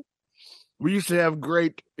merry-go-round. We used to have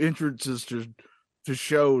great entrances to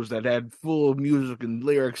shows that had full music and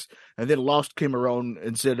lyrics, and then Lost came around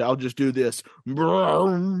and said, "I'll just do this,"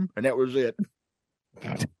 and that was it.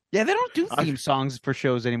 Yeah, they don't do theme songs for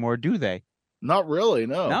shows anymore, do they? Not really,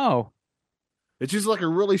 no. No. It's just like a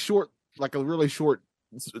really short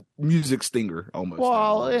music stinger almost.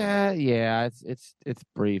 Well, yeah, it's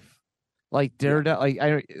brief. Like Daredevil, like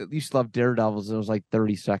I used to love Daredevils. And it was like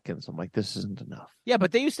 30 seconds. I'm like, this isn't enough. Yeah,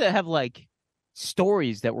 but they used to have like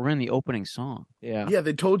stories that were in the opening song. Yeah. Yeah,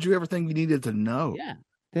 they told you everything you needed to know. Yeah.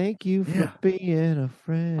 Thank you for Yeah. being a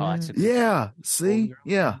friend. Oh, that's a Yeah, see?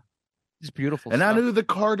 Yeah. It's beautiful. And stuff. I knew the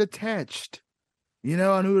card attached. I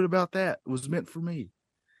knew it about that. It was meant for me.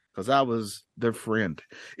 Because I was their friend.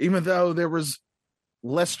 Even though there was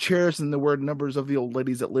less chairs than there were numbers of the old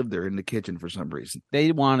ladies that lived there in the kitchen for some reason.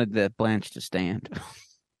 They wanted the Blanche to stand.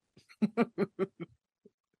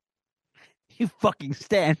 You fucking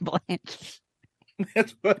stand, Blanche.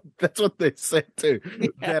 That's what they said too.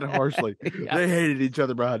 That harshly. Yeah. They hated each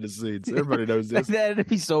other behind the scenes. Everybody knows this. That'd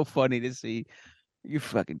be so funny to see. You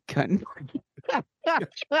fucking cunt.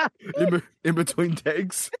 in between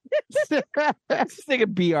takes. Just think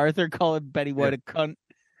of B. Arthur calling Betty White a cunt.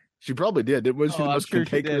 She probably did. Was she Oh, the I'm most sure she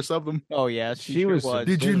cantankerous did. of them? Oh yeah, She sure was-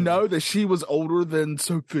 Did you know that she was older than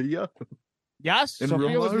Sophia? Yes. In Sophia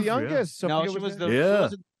real was the life, yeah. youngest. No, Sophia she was the. Yeah.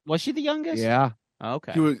 Was she the youngest? Yeah.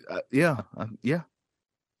 Okay. She was, yeah.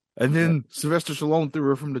 And then Sylvester Stallone threw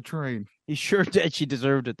her from the train. He sure did. She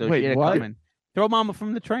deserved it though. Wait, she had it what? coming. Throw Mama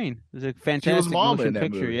from the train. It was a fantastic Mama motion in that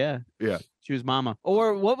picture. movie. Yeah. Yeah. She was Mama.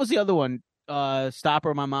 Or what was the other one? Stop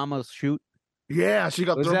or My Mama's Shoot. Yeah, she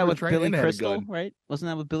got Was thrown that from the with train Billy and had a Crystal? gun. Right? Wasn't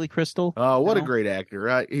that with Billy Crystal? Oh, what a No? great actor,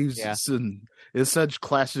 right? He's Yeah. in such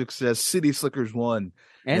classics as City Slickers 1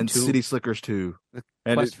 and two. City Slickers 2. The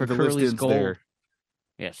And Quest for the list Curly's ends Gold. there.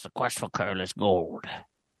 Yes, the quest for Curly's gold.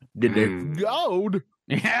 Did they Hmm. gold?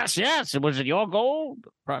 Yes, yes. Was it your gold,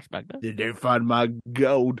 Prospector? Did they find my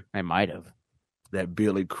gold? They might have. That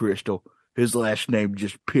Billy Crystal. His last name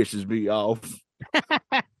just pisses me off.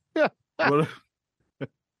 Well,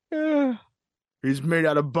 he's made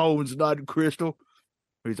out of bones, not crystal.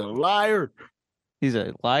 He's a liar. He's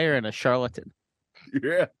a liar and a charlatan.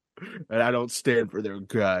 Yeah. And I don't stand for their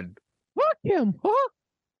God. Fuck him. Huh?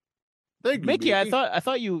 Thank you, Mickey, I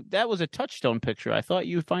thought you that was a Touchstone picture. I thought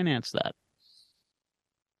you financed that.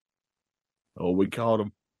 Oh, we caught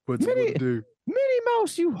him. What's he Minnie- gonna do? Minnie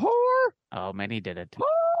Mouse, you whore. Oh, Minnie did it.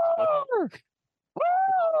 Whore.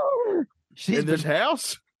 Whore. She's In this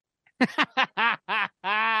house?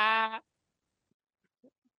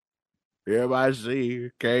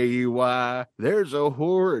 M-I-C-K-E-Y. There's a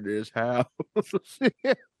whore in this house.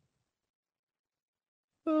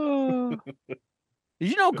 Oh. Did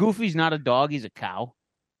you know Goofy's not a dog? He's a cow.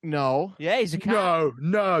 No. Yeah, he's a cow.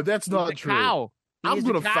 No, that's He's not a true. cow. He I'm is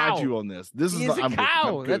going a to fight cow. you on this. This He is is not, a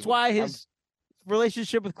cow. I'm That's good. why his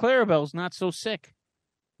relationship with Clarabelle's not so sick.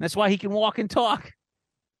 That's why he can walk and talk.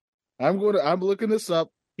 I'm looking this up.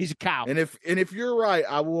 He's a cow. And if you're right,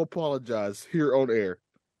 I will apologize here on air.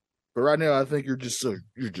 But right now, I think you're just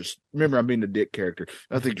remember I'm being the dick character.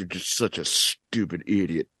 I think you're just such a stupid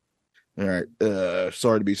idiot. All right.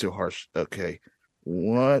 Sorry to be so harsh. Okay.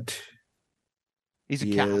 What He's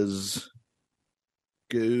a cow. is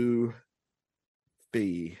Goofy?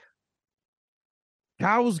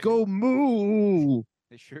 Cows go moo.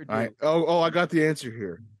 They sure do. All right. Oh, I got the answer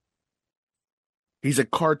here. He's a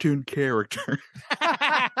cartoon character.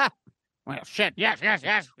 Well, shit. Yes, yes,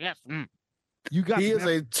 yes, yes. Mm. You got He is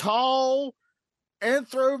a tall,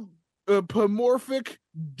 anthropomorphic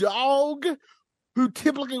dog who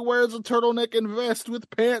typically wears a turtleneck and vest with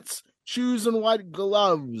pants, shoes, and white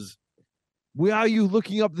gloves. Where are you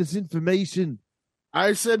looking up this information?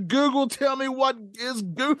 I said, Google, tell me what is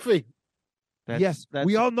Goofy. Yes,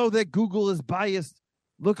 we all know that Google is biased.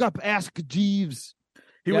 Look up Ask Jeeves.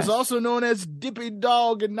 He Yes. was also known as Dippy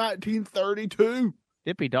Dog in 1932.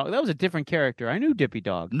 Dippy Dog. That was a different character. I knew Dippy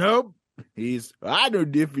Dog. Nope. I know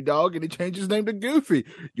Dippy Dog, and he changed his name to Goofy.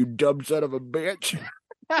 You dumb son of a bitch.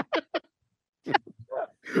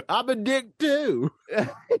 I'm a dick too.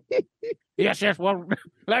 Yes, well,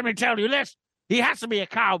 let me tell you this. He has to be a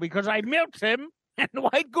cow because I milked him and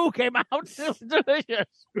white goo came out. It was delicious.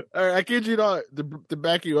 All right, I kid you not. To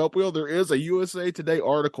back you up, Will, there is a USA Today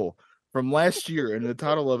article from last year, and the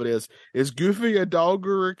title of it is Goofy a dog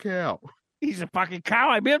or a cow? He's a fucking cow.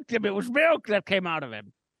 I milked him. It was milk that came out of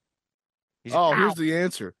him. He's a cow. Here's the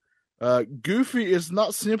answer. Goofy is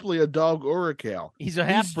not simply a dog or a cow. He's a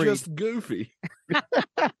He's half-breed. just Goofy.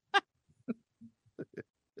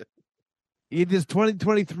 In this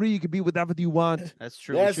 2023, you can be whatever you want. That's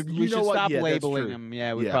true. That's- we should, you we know should what? stop Yeah, that's labeling true. him.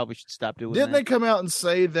 Yeah, we Yeah. probably should stop doing Didn't that. they come out and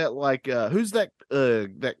say that, like, who's that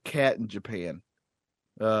cat in Japan?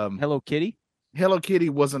 Hello Kitty? Hello Kitty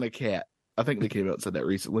wasn't a cat. I think they came out and said that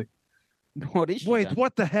recently. What is she? Wait, then?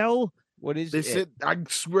 what the hell? What is They it? said, I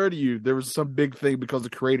swear to you, there was some big thing because the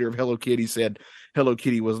creator of Hello Kitty said Hello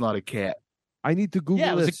Kitty was not a cat. I need to Google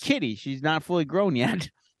Yeah, it was this. a kitty. She's not fully grown yet.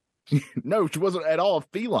 No, she wasn't at all a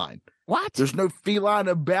feline. What? There's no feline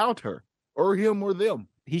about her, or him, or them.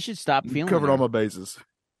 He should stop feeling Covered her. all my bases.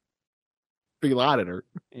 Feline in her.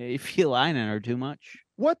 Yeah, you feel lining her too much.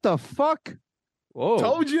 What the fuck? Whoa.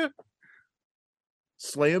 Told you.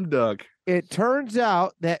 Slam dunk. It turns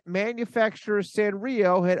out that manufacturer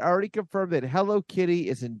Sanrio had already confirmed that Hello Kitty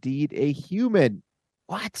is indeed a human.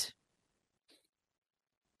 What?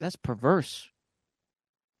 That's perverse.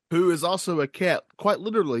 Who is also a cat, quite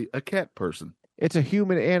literally a cat person. It's a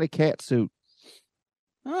human and a cat suit.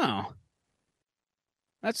 Oh.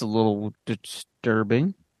 That's a little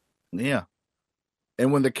disturbing. Yeah.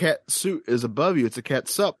 And when the cat suit is above you, it's a cat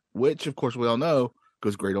sup, which, of course, we all know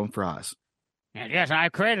goes great on fries. And yes, I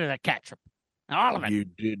created the ketchup. All of it. You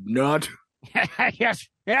did not. Yes.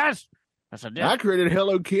 Yes a did. I created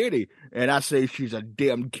Hello Kitty, and I say she's a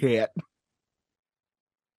damn cat.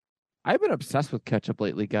 I've been obsessed with ketchup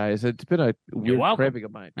lately, guys. It's been a weird welcome. craving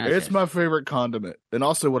of mine. That's It's it. my favorite condiment, and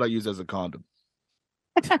also what I use as a condom.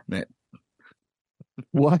 Man,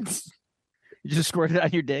 What? You just squirt it on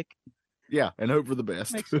your dick? yeah, and hope for the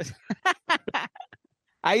best. Makes sense.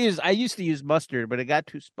 I used to use mustard, but it got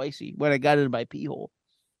too spicy when I got it in my pee hole.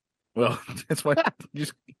 Well, that's why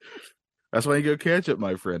you go ketchup,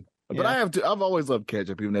 my friend. But Yeah. I've always loved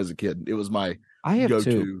ketchup, even as a kid. It was my I have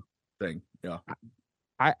go-to too. thing. Yeah.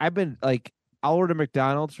 I've been like, I'll order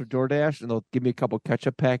McDonald's for DoorDash and they'll give me a couple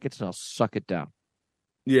ketchup packets and I'll suck it down.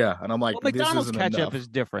 Yeah, and I'm like, Well, this McDonald's isn't ketchup enough. is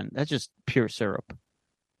different. That's just pure syrup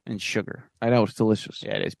and sugar. I know it's delicious.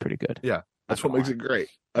 Yeah, it is pretty good. That's what makes it great.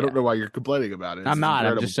 I don't know why you're complaining about it. I'm It's not.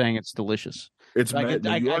 incredible. I'm just saying it's delicious. It's I mad. could-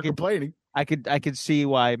 No, I- you I are could- complaining. I could see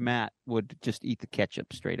why Matt would just eat the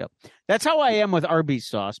ketchup straight up. That's how I am with Arby's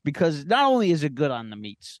sauce, because not only is it good on the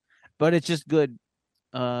meats, but it's just good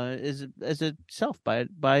as itself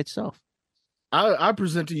by itself. I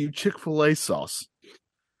present to you Chick-fil-A sauce.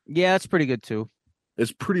 Yeah, that's pretty good too.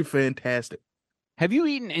 It's pretty fantastic. Have you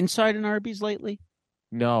eaten inside an Arby's lately?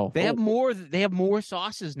 No. They have more. They have more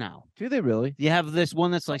sauces now. Do they really? You have this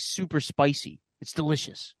one that's like super spicy. It's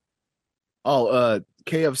delicious. Oh,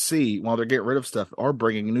 KFC, while they're getting rid of stuff, are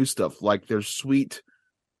bringing new stuff like their sweet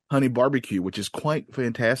honey barbecue, which is quite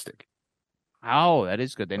fantastic. Oh, that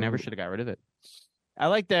is good. They never Oh. should have got rid of it. I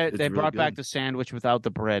like that It's they really brought back good. the sandwich without the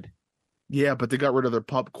bread. Yeah, but they got rid of their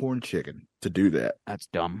popcorn chicken to do that. That's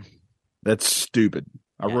dumb. That's stupid.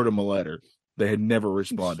 I Yeah. wrote them a letter. They had never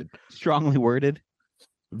responded. Strongly worded.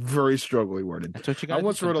 Very strongly worded. That's what you got. I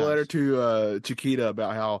once wrote a letter to Chiquita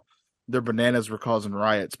about how their bananas were causing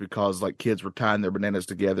riots because like kids were tying their bananas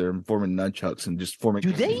together and forming nunchucks and just forming.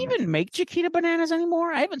 Do they even make Chiquita bananas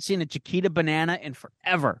anymore? I haven't seen a Chiquita banana in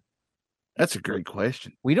forever. That's a great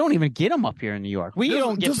question. We don't even get them up here in New York. We Does-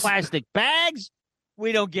 don't get does- plastic bags.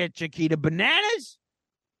 We don't get Chiquita bananas.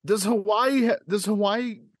 Does Hawaii?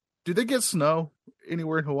 Do they get snow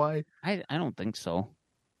anywhere in Hawaii? I don't think so.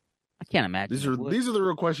 I can't imagine. These it are would. these are the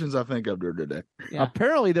real questions I think of during today. Yeah.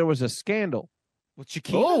 Apparently there was a scandal. With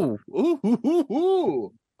Chiquita. Oh,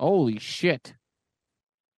 ooh. Holy shit.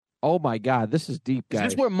 Oh my God. This is deep, Is guys.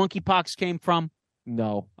 this where monkeypox came from?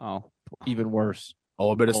 No, Oh, even worse.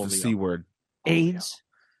 Oh, I bet it's the Polio. C word. AIDS.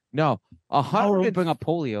 No. Oh, don't 100 bring up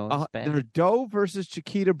polio. That's bad. They're Doe versus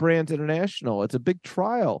Chiquita Brands International. It's a big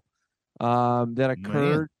trial that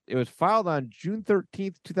occurred. It was filed on June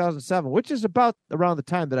 13th, 2007, which is about around the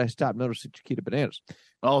time that I stopped noticing Chiquita bananas.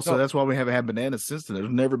 Also, No. that's why we haven't had bananas since then. There's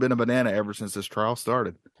never been a banana ever since this trial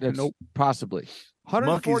started. That's Nope. possibly.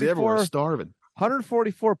 Monkeys everywhere 144, starving.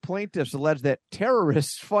 144 plaintiffs allege that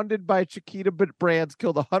terrorists funded by Chiquita Brands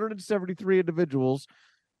killed 173 individuals.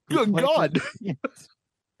 Good God.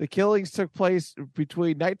 The killings took place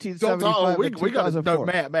between 1975 and 2004.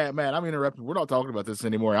 Matt, I'm interrupting. We're not talking about this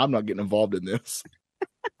anymore. I'm not getting involved in this.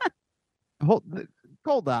 Hold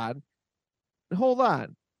on.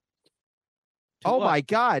 Oh my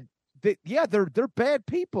God. They're bad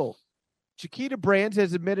people. Chiquita Brands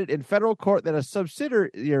has admitted in federal court that a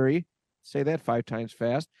subsidiary, say that 5 times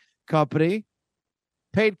fast, company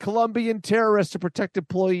paid Colombian terrorists to protect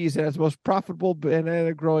employees as most profitable and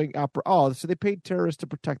a growing opera. Oh, so they paid terrorists to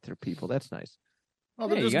protect their people. That's nice. Oh,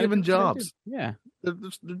 they're just giving jobs. Yeah.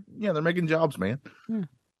 They're making jobs, man. Yeah.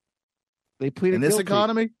 They pleaded in this guilty.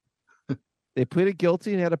 economy. They pleaded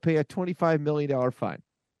guilty and had to pay a $25 million fine.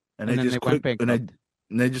 And they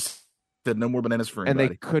just said no more bananas for anybody.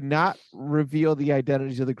 And they could not reveal the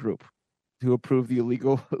identities of the group to approve the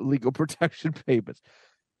legal protection payments.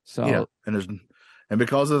 So yeah, and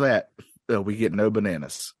because of that, we get no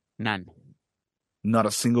bananas. None. Not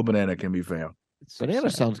a single banana can be found. Banana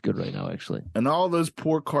sounds good right now, actually. And all those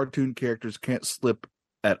poor cartoon characters can't slip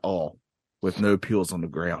at all with no peels on the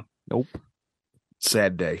ground. Nope.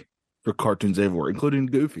 Sad day for cartoons everywhere, including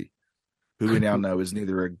Goofy, who we now know is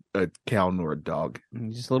neither a cow nor a dog.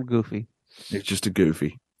 He's just a little goofy. It's just a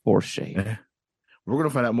Goofy. For shame. We're going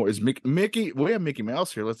to find out more. Is Mickey? We have Mickey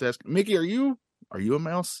Mouse here. Let's ask Mickey. Are you a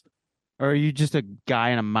mouse? Or are you just a guy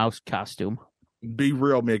in a mouse costume? Be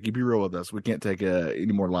real, Mickey. Be real with us. We can't take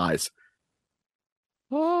any more lies.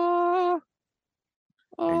 Get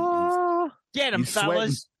him, He's fellas.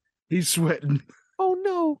 sweating. He's sweating. Oh,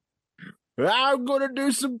 no. I'm going to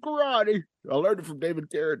do some karate. I learned it from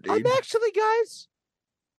David Carradine.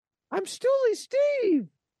 I'm Stooley Steve.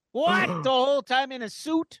 What? The whole time in a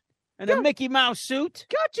suit? In a Mickey Mouse suit?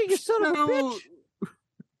 Gotcha, you son of a bitch.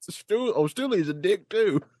 Stooley's a dick,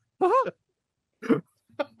 too.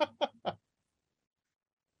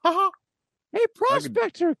 Hey,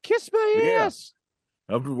 Prospector, kiss my ass.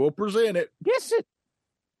 We'll present it. Kiss it.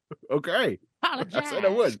 Okay. Apologize. I said I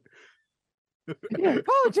would. Yeah,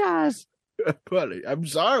 apologize. Buddy, I'm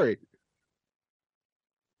sorry.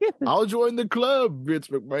 I'll join the club, Vince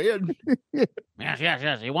McMahon.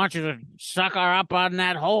 Yes. He wants you to suck her up on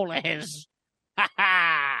that hole of his. Ha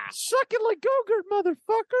ha! Suck it like Go-Gurt,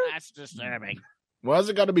 motherfucker. That's disturbing. Why has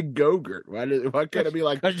it got to be Go-Gurt? Why can't it be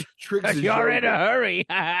like Tricks? You're in a hurry.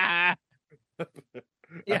 Yeah,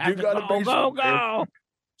 You gotta go.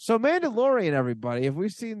 So Mandalorian, everybody. Have we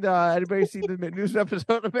seen anybody seen the news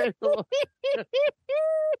episode of Mandalorian?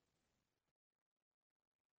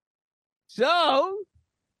 So,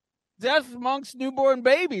 death amongst newborn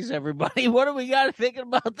babies, everybody. What do we got thinking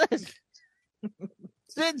about this?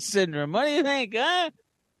 Sid syndrome. What do you think, huh?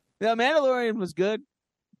 The Mandalorian was good.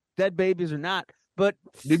 Dead babies or not. But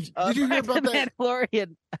Did you hear about that?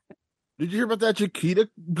 Mandalorian. Did you hear about that Chiquita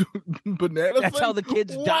banana That's thing? how the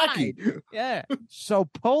kids Wacky. died. Yeah. So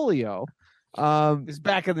polio It's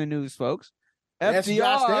back in the news, folks. That's just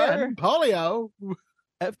it. Polio.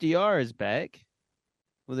 FDR is back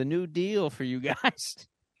with a new deal for you guys.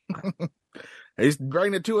 He's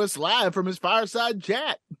bringing it to us live from his fireside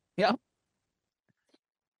chat.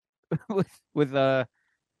 with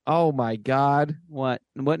oh my God. what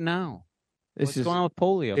now? What's going on with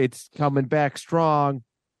polio? It's coming back strong.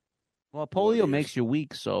 Well, polio makes you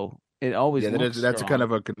weak, so it always looks that's strong. kind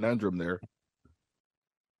of a conundrum there.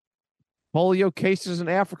 Polio cases in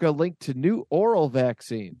Africa linked to new oral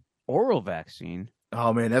vaccine. Oral vaccine.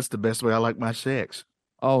 Oh man, that's the best way I like my sex.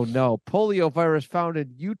 Oh no, polio virus found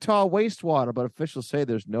in Utah wastewater, but officials say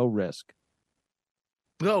there's no risk.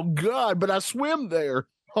 Oh God, but I swim there.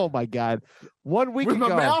 Oh my God. 1 week with ago.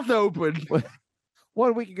 my mouth open.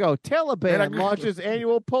 1 week ago, Taliban And I- launches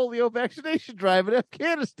annual polio vaccination drive in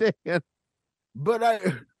Afghanistan. But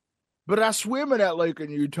I swim in that lake in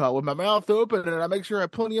Utah with my mouth open, and I make sure I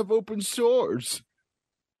have plenty of open sores.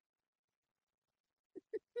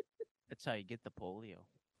 That's how you get the polio.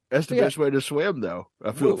 That's the best way to swim, though.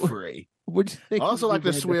 I feel free. Would you think I also would like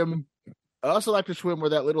be to made swim. I also like to swim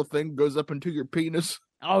where that little thing goes up into your penis.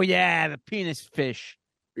 Oh yeah, the penis fish.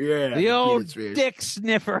 Yeah, The old penis fish. dick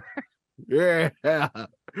sniffer. Yeah,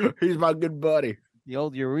 he's my good buddy. The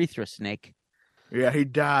old urethra snake. Yeah, he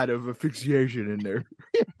died of asphyxiation in there.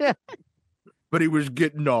 But he was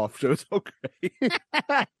getting off, so it's okay.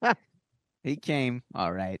 He came,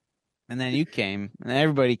 all right. And then you came, and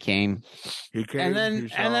everybody came. He came, And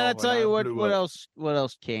then I'll tell you what else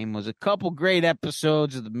came was a couple great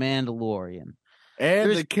episodes of The Mandalorian. And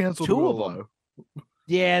There's they canceled two of Willow. them.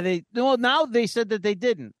 Yeah, now they said that they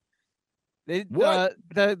didn't. What?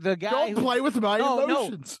 The guy Don't who- play with my No,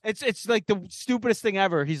 emotions. It's like the stupidest thing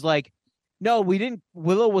ever. He's like, no, we didn't.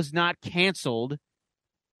 Willow was not canceled.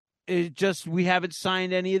 It just we haven't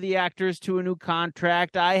signed any of the actors to a new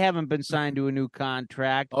contract. I haven't been signed to a new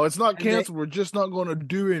contract. Oh, it's not And they- canceled. We're just not going to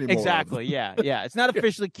do any more. Exactly. Yeah. It's not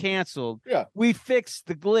officially canceled. Yeah. We fixed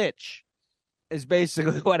the glitch. Is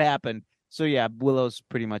basically what happened. So yeah, Willow's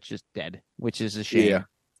pretty much just dead, which is a shame. Yeah.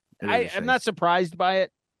 It is a I'm shame. not surprised by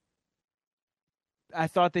it. I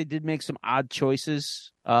thought they did make some odd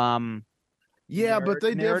choices. Yeah, but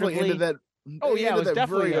they definitely narratively- ended that. Oh, yeah, it was that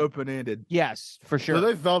definitely very a- open ended. Yes, for sure. So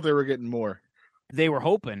they thought they were getting more. They were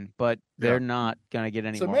hoping, but they're Yeah. not going to get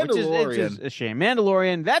any So more, which is Mandalorian- a shame.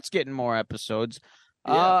 Mandalorian, that's getting more episodes.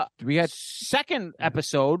 Yeah. We got Second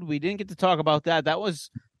episode, we didn't get to talk about that. That was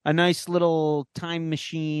a nice little time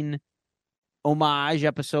machine homage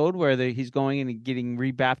episode where he's going and getting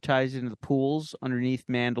rebaptized into the pools underneath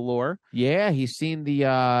Mandalore. he's seen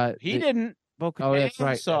the He didn't. Bo-Katan Oh, that's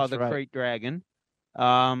right, saw that's the right. Great Dragon.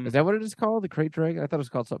 Is that what it is called? The Crate Dragon? I thought it was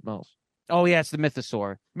called something else. Oh, yeah, it's the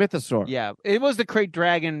Mythosaur. Mythosaur. Yeah, it was the Crate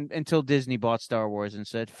Dragon until Disney bought Star Wars and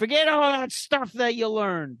said, forget all that stuff that you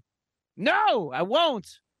learned. No, I won't.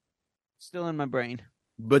 Still in my brain.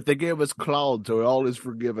 But they gave us Claude, so all is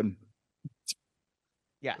forgiven.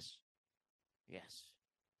 Yes.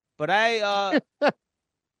 But I,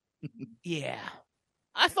 yeah.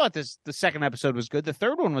 I thought the second episode was good. The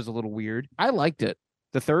third one was a little weird. I liked it.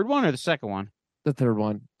 The third one or the second one? The third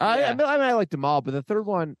one. Yeah. I liked them all, but the third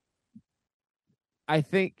one, I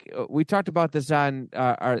think we talked about this on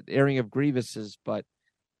our airing of Grievous's, but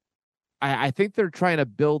I think they're trying to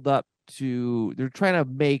build up to. They're trying to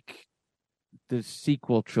make the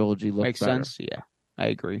sequel trilogy look Makes better. sense. Yeah, I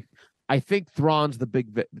agree. I think Thrawn's the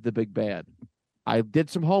big bad. I did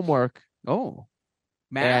some homework. Oh,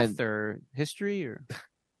 math And- or history or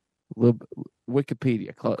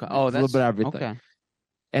Wikipedia. okay. Oh, a little bit of everything. Okay.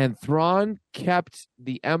 And Thrawn kept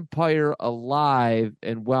the Empire alive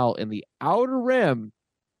and well in the Outer Rim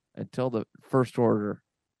until the First Order.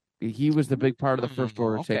 He was the big part of the First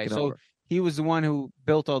Order Okay, taking so over. he was the one who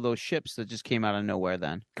built all those ships that just came out of nowhere.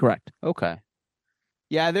 Then Correct. okay,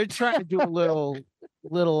 yeah, they're trying to do a little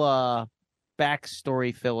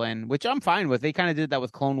backstory fill in, which I'm fine with. They kind of did that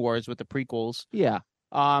with Clone Wars with the prequels. Yeah.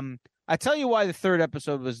 I tell you why the third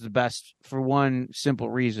episode was the best for one simple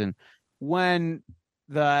reason. When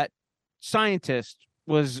the scientist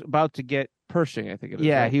was about to get Pershing, I think it is.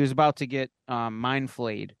 yeah, right? he was about to get mind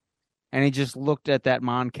flayed, and he just looked at that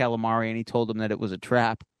Mon Calamari and he told him that it was a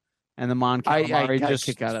trap, and the Mon I Calamari got a just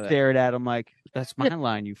kick out of that. stared at him like, "That's my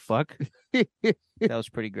line, you fuck." That was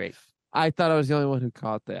pretty great. I thought I was the only one who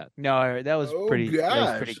caught that. No, that was Oh, pretty. That was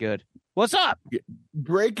gosh. pretty good. What's up?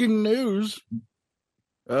 Breaking news.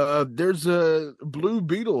 There's a Blue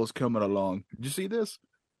Beetle is coming along. Did you see this?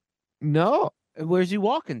 No. Where's he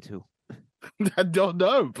walking to? I don't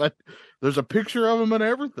know, but there's a picture of him and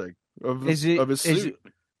everything of his suit.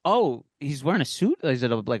 Oh, he's wearing a suit. Is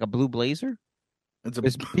it like a blue blazer? It's a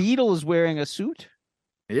This Beetle is wearing a suit.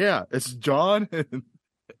 yeah. It's John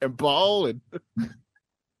and Paul and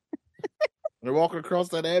they're walking across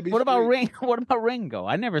that Abbey. What about Street. Ringo? What about Ringo?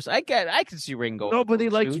 I can see Ringo. Nobody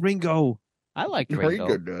in a likes suit. Ringo. I like Ringo.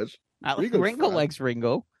 Ringo does. Ringo's Ringo fine. likes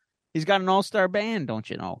Ringo. He's got an all-star band, don't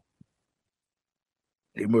you know?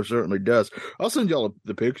 He most certainly does. I'll send y'all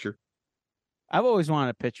the picture. I've always wanted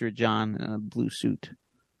a picture of John in a blue suit.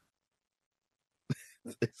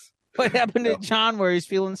 What happened to No. John where he's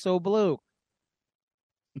feeling so blue?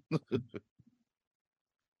 Did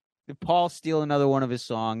Paul steal another one of his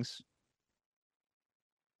songs?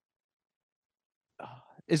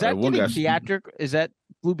 Is that one getting guy's- theatrical? Is that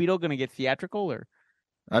Blue Beetle going to get theatrical or?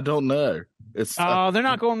 I don't know. It's Oh, they're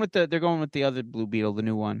not going with the. They're going with the other Blue Beetle, the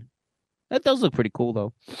new one. That does look pretty cool,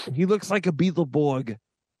 though. He looks like a Beetleborg.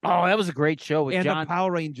 Oh, that was a great show with And John. a Power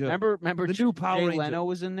Ranger. Remember the new Power Jay Ranger. Leno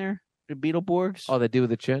was in there. The Beetleborgs. Oh, they do with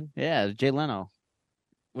the chin? Yeah, Jay Leno.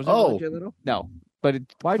 Was Oh. Jay Leno? No, but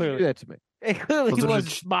it Why'd clearly, you do that to me? it clearly Well, there's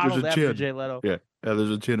was a modeled after chin. Jay Leno. yeah, there's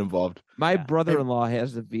a chin involved. My Yeah. brother-in-law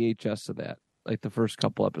has the VHS of that, like the first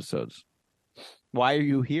couple episodes. Why are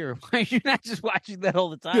you here? Why are you not just watching that all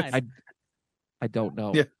the time? I don't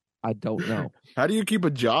know. Yeah. I don't know. How do you keep a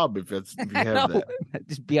job if you I have know.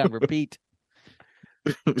 Just be on repeat.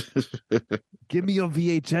 that? Give me your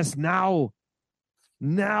VHS now.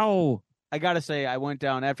 Now. I gotta say, I went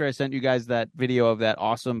down after I sent you guys that video of that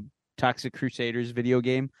awesome Toxic Crusaders video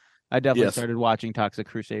game. I definitely Yes. started watching Toxic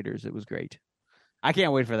Crusaders. It was great. I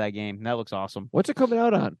can't wait for that game. That looks awesome. What's it coming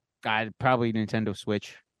out on? Probably Nintendo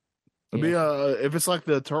Switch. It'd be if it's like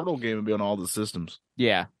the turtle game, it'd be on all the systems.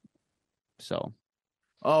 Yeah. So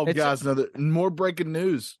Oh, It's- guys, more breaking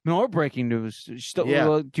news. More breaking news. Yeah.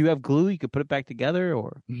 Well, do you have glue? You could put it back together,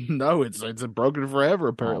 or No, it's broken forever. oh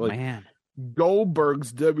Apparently, man,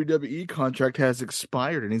 Goldberg's WWE contract has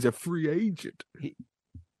expired, and he's a free agent.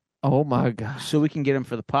 Oh my god. so we can get him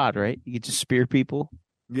for the pod, right? You could just spear people.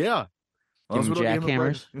 Yeah, Give him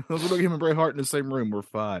jackhammers. As long as we don't get him and Bret Hart in the same room, we're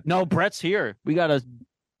fine. No, Brett's here. We got a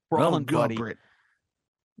brawling God, buddy. Bret.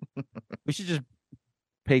 We should just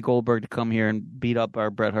pay Goldberg to come here and beat up our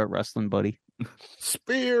Bret Hart wrestling buddy.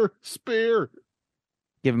 Spear.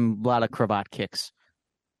 Give him a lot of cravat kicks.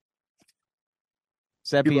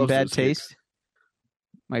 Is that He being loves bad those kicks. taste?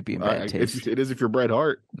 Might be in bad taste. It is if you're Bret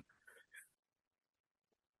Hart.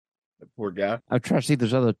 That poor guy. I'm trying to see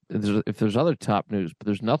if there's other top news, but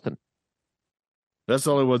there's nothing. That's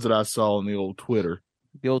the only ones that I saw on the old Twitter.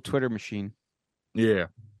 The old Twitter machine. Yeah.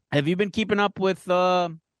 Have you been keeping up with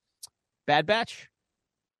Bad Batch?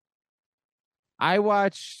 I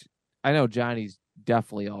know Johnny's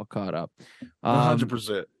definitely all caught up.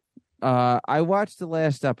 100%. I watched the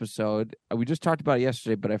last episode. We just talked about it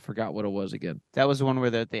yesterday, but I forgot what it was again. That was the one where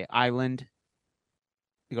they're at the island.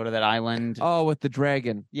 You go to that island. Oh, with the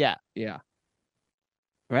dragon. Yeah. Yeah,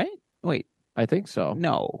 Right? Wait. I think so.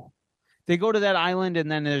 No. They go to that island and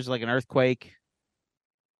then there's like an earthquake.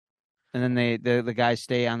 And then the guys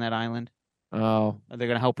stay on that island. Oh, They're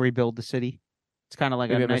going to help rebuild the city. It's kind of like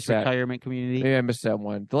Maybe a I nice missed that. retirement community. maybe I missed that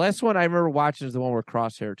one. The last one I remember watching is the one where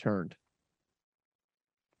Crosshair turned.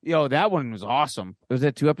 Yo, that one was awesome. Was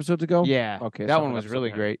that 2 episodes ago? Yeah. Okay, That so one was episode really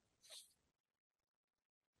 9. great.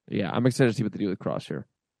 Yeah, I'm excited to see what they do with Crosshair.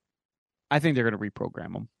 I think they're going to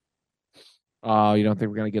reprogram them. Oh, you don't think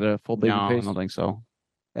we're gonna get a full baby No, face? I don't think so.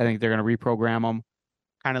 I think they're going to reprogram them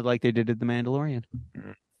kind of like they did in The Mandalorian.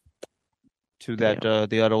 To that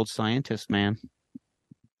the old scientist man.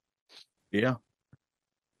 Yeah.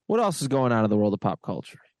 What else is going on in the world of pop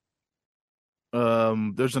culture?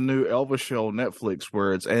 There's a new Elvis show on Netflix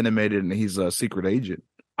where it's animated and he's a secret agent.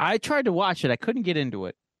 I tried to watch it. I couldn't get into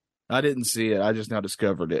it. I didn't see it. I just now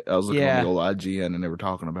discovered it. I was looking Yeah. on the old IGN and they were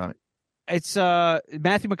talking about it. It's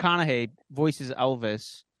Matthew McConaughey voices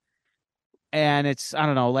Elvis, and it's I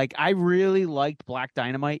don't know. Like I really liked Black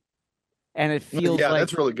Dynamite, and it feels yeah, like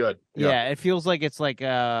that's really good. yeah, it feels like it's like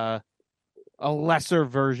a lesser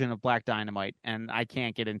version of Black Dynamite, and I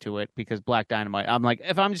can't get into it because Black Dynamite. I'm like,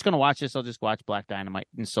 if I'm just gonna watch this, I'll just watch Black Dynamite,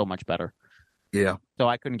 and it's so much better. Yeah. So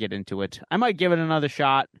I couldn't get into it. I might give it another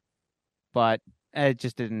shot, but it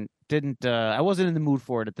just didn't. I wasn't in the mood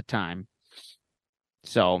for it at the time.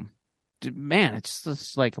 So, man, it's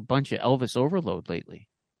just like a bunch of Elvis overload lately.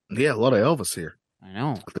 Yeah, a lot of Elvis here. I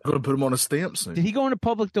know. They're going to put him on a stamp soon. Did he go into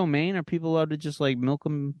public domain? Are people allowed to just like milk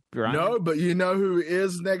him dry? No, but you know who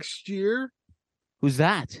is next year? Who's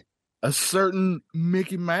that? A certain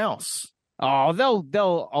Mickey Mouse. Oh,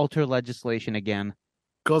 they'll alter legislation again.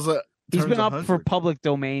 Because He's been up for public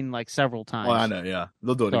domain like several times. Oh, I know, yeah.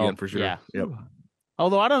 They'll do it So, again for sure. yeah. Yep.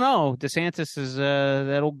 Although I don't know, DeSantis is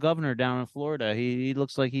that old governor down in Florida. He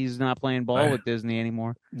looks like he's not playing ball with Disney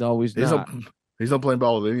anymore. No, he's He's not. not playing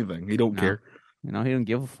ball with anything. He don't No. care. You know, he doesn't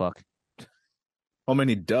give a fuck. I mean,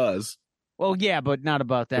 he does. Well, yeah, but not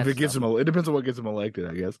about that. If it gets stuff. him, it depends on what gets him elected,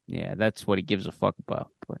 I guess. Yeah, that's what he gives a fuck about.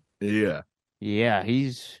 But Yeah. yeah,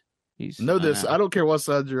 he's Know this. I don't care what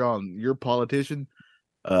side you're on. You're a politician.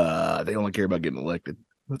 They only care about getting elected.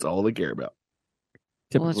 That's all they care about.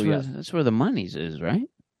 Well, Typically, yes. that's where the monies is, right?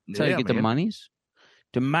 That's how you get the monies.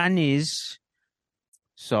 The monies.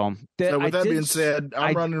 So, So with I that did being s- said,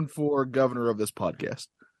 I'm I- running for governor of this podcast.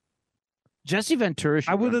 Jesse Ventura. should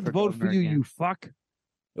I run wouldn't vote for governor you, again. you fuck.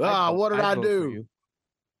 What did I I'd vote for do? you.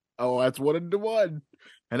 Oh, that's 1-1.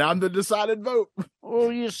 And I'm the decided vote.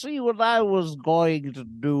 Well, you see, what I was going to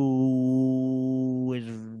do is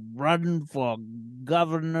run for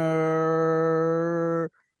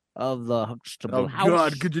governor of the Huxtable Oh, House.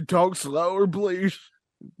 God. Could you talk slower, please?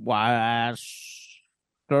 Why, I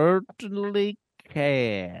certainly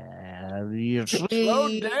can. You see,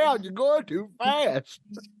 Slow down. You're going too fast.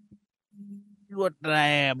 what I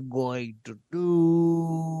am going to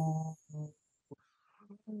do.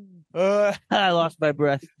 I lost my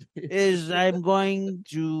breath. Is I'm just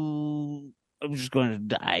going to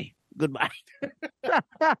die. Goodbye.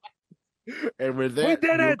 And with that,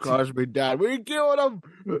 did Bill it! Cosby died. We killed him.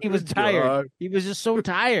 He was tired. God. He was just so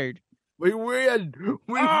tired. We win.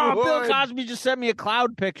 We Oh, Bill won. Cosby just sent me a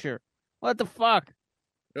cloud picture. What the fuck?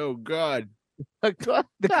 Oh, God. The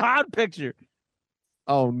cloud picture.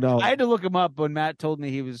 Oh no. I had to look him up when Matt told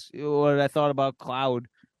me he was what I thought about Cloud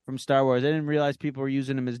from Star Wars. I didn't realize people were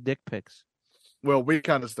using him as dick pics. Well, we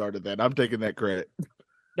kind of started that. I'm taking that credit.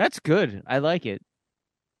 That's good. I like it.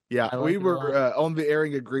 Yeah, I like we it a were lot. on the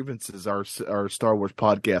airing of grievances, our Star Wars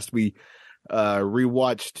podcast. We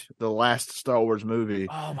rewatched the last Star Wars movie,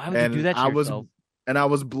 Oh, why would you do that to yourself? I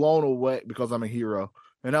was blown away because I'm a hero,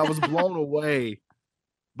 and I was blown away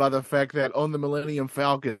by the fact that on the Millennium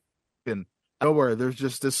Falcon, nowhere there's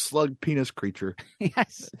just this slug penis creature,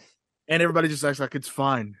 Yes. and everybody just acts like it's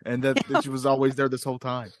fine, and that she was always there this whole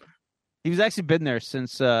time. He was actually been there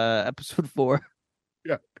since episode 4.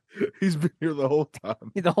 Yeah, he's been here the whole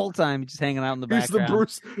time. The whole time, he's just hanging out in the background.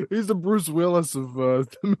 He's the Bruce Willis of the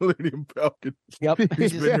Millennium Falcon. Yep.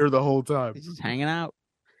 He's been here the whole time. He's just hanging out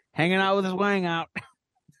with his wang out.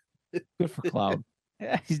 Good for Cloud.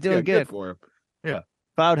 Yeah, he's doing good. For him.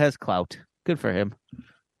 Cloud has clout. Good for him.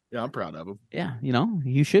 Yeah, I'm proud of him. Yeah,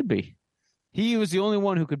 you should be. He was the only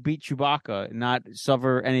one who could beat Chewbacca and not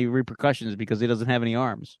suffer any repercussions because he doesn't have any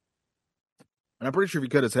arms. And I'm pretty sure if he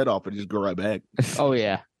cut his head off, it'd just go right back. Oh,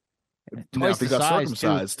 yeah. Now, Twice if he the got size,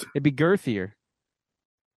 circumcised, too. It'd be girthier.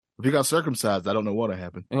 if he got circumcised, I don't know what'd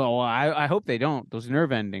happen. Well, I hope they don't. Those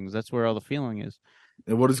nerve endings, that's where all the feeling is.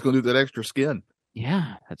 And what is going to do with that extra skin?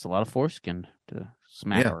 Yeah, that's a lot of foreskin to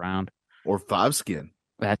smack Yeah. around. Or 5 skin?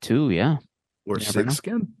 That too, yeah. Or You never 6 know.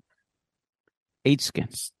 skin? 8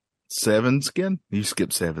 skins. 7 skin? You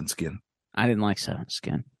skip 7 skin. I didn't like 7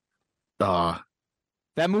 skin. Ah,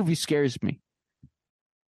 That movie scares me.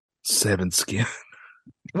 7 skin.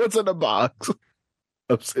 What's in a box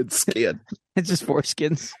of said skin? It's just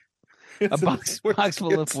foreskins. A box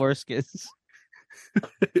full of foreskins.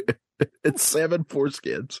 It's 7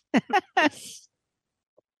 foreskins.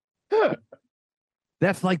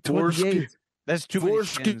 That's like 28. That's too many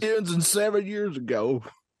skins. Foreskins and 7 years ago.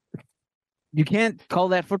 You can't call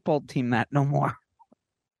that football team that no more.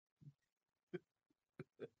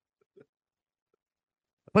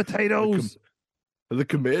 Potatoes. The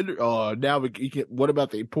commander. Oh, now you can. What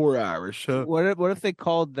about the poor Irish? Huh? What if they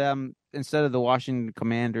called them, instead of the Washington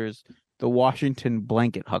Commanders, the Washington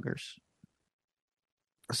Blanket Huggers?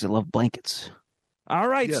 Because they love blankets. All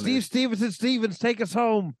right, Yeah, Steve Stevenson Stevens, take us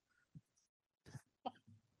home.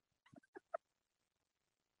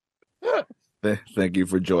 Thank you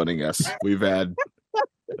for joining us. We've had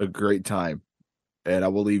a great time, and I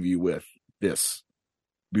will leave you with this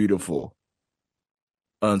beautiful,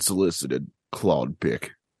 unsolicited Claude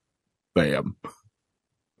pick. Bam.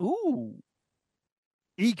 Ooh.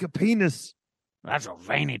 Eek a penis. That's a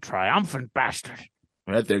veiny, triumphant bastard.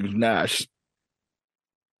 That thing's nice.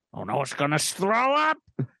 Oh no, it's gonna throw up.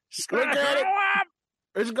 It's gonna Look at it. throw up.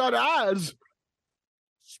 It's got eyes.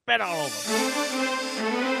 Spit all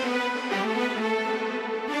over.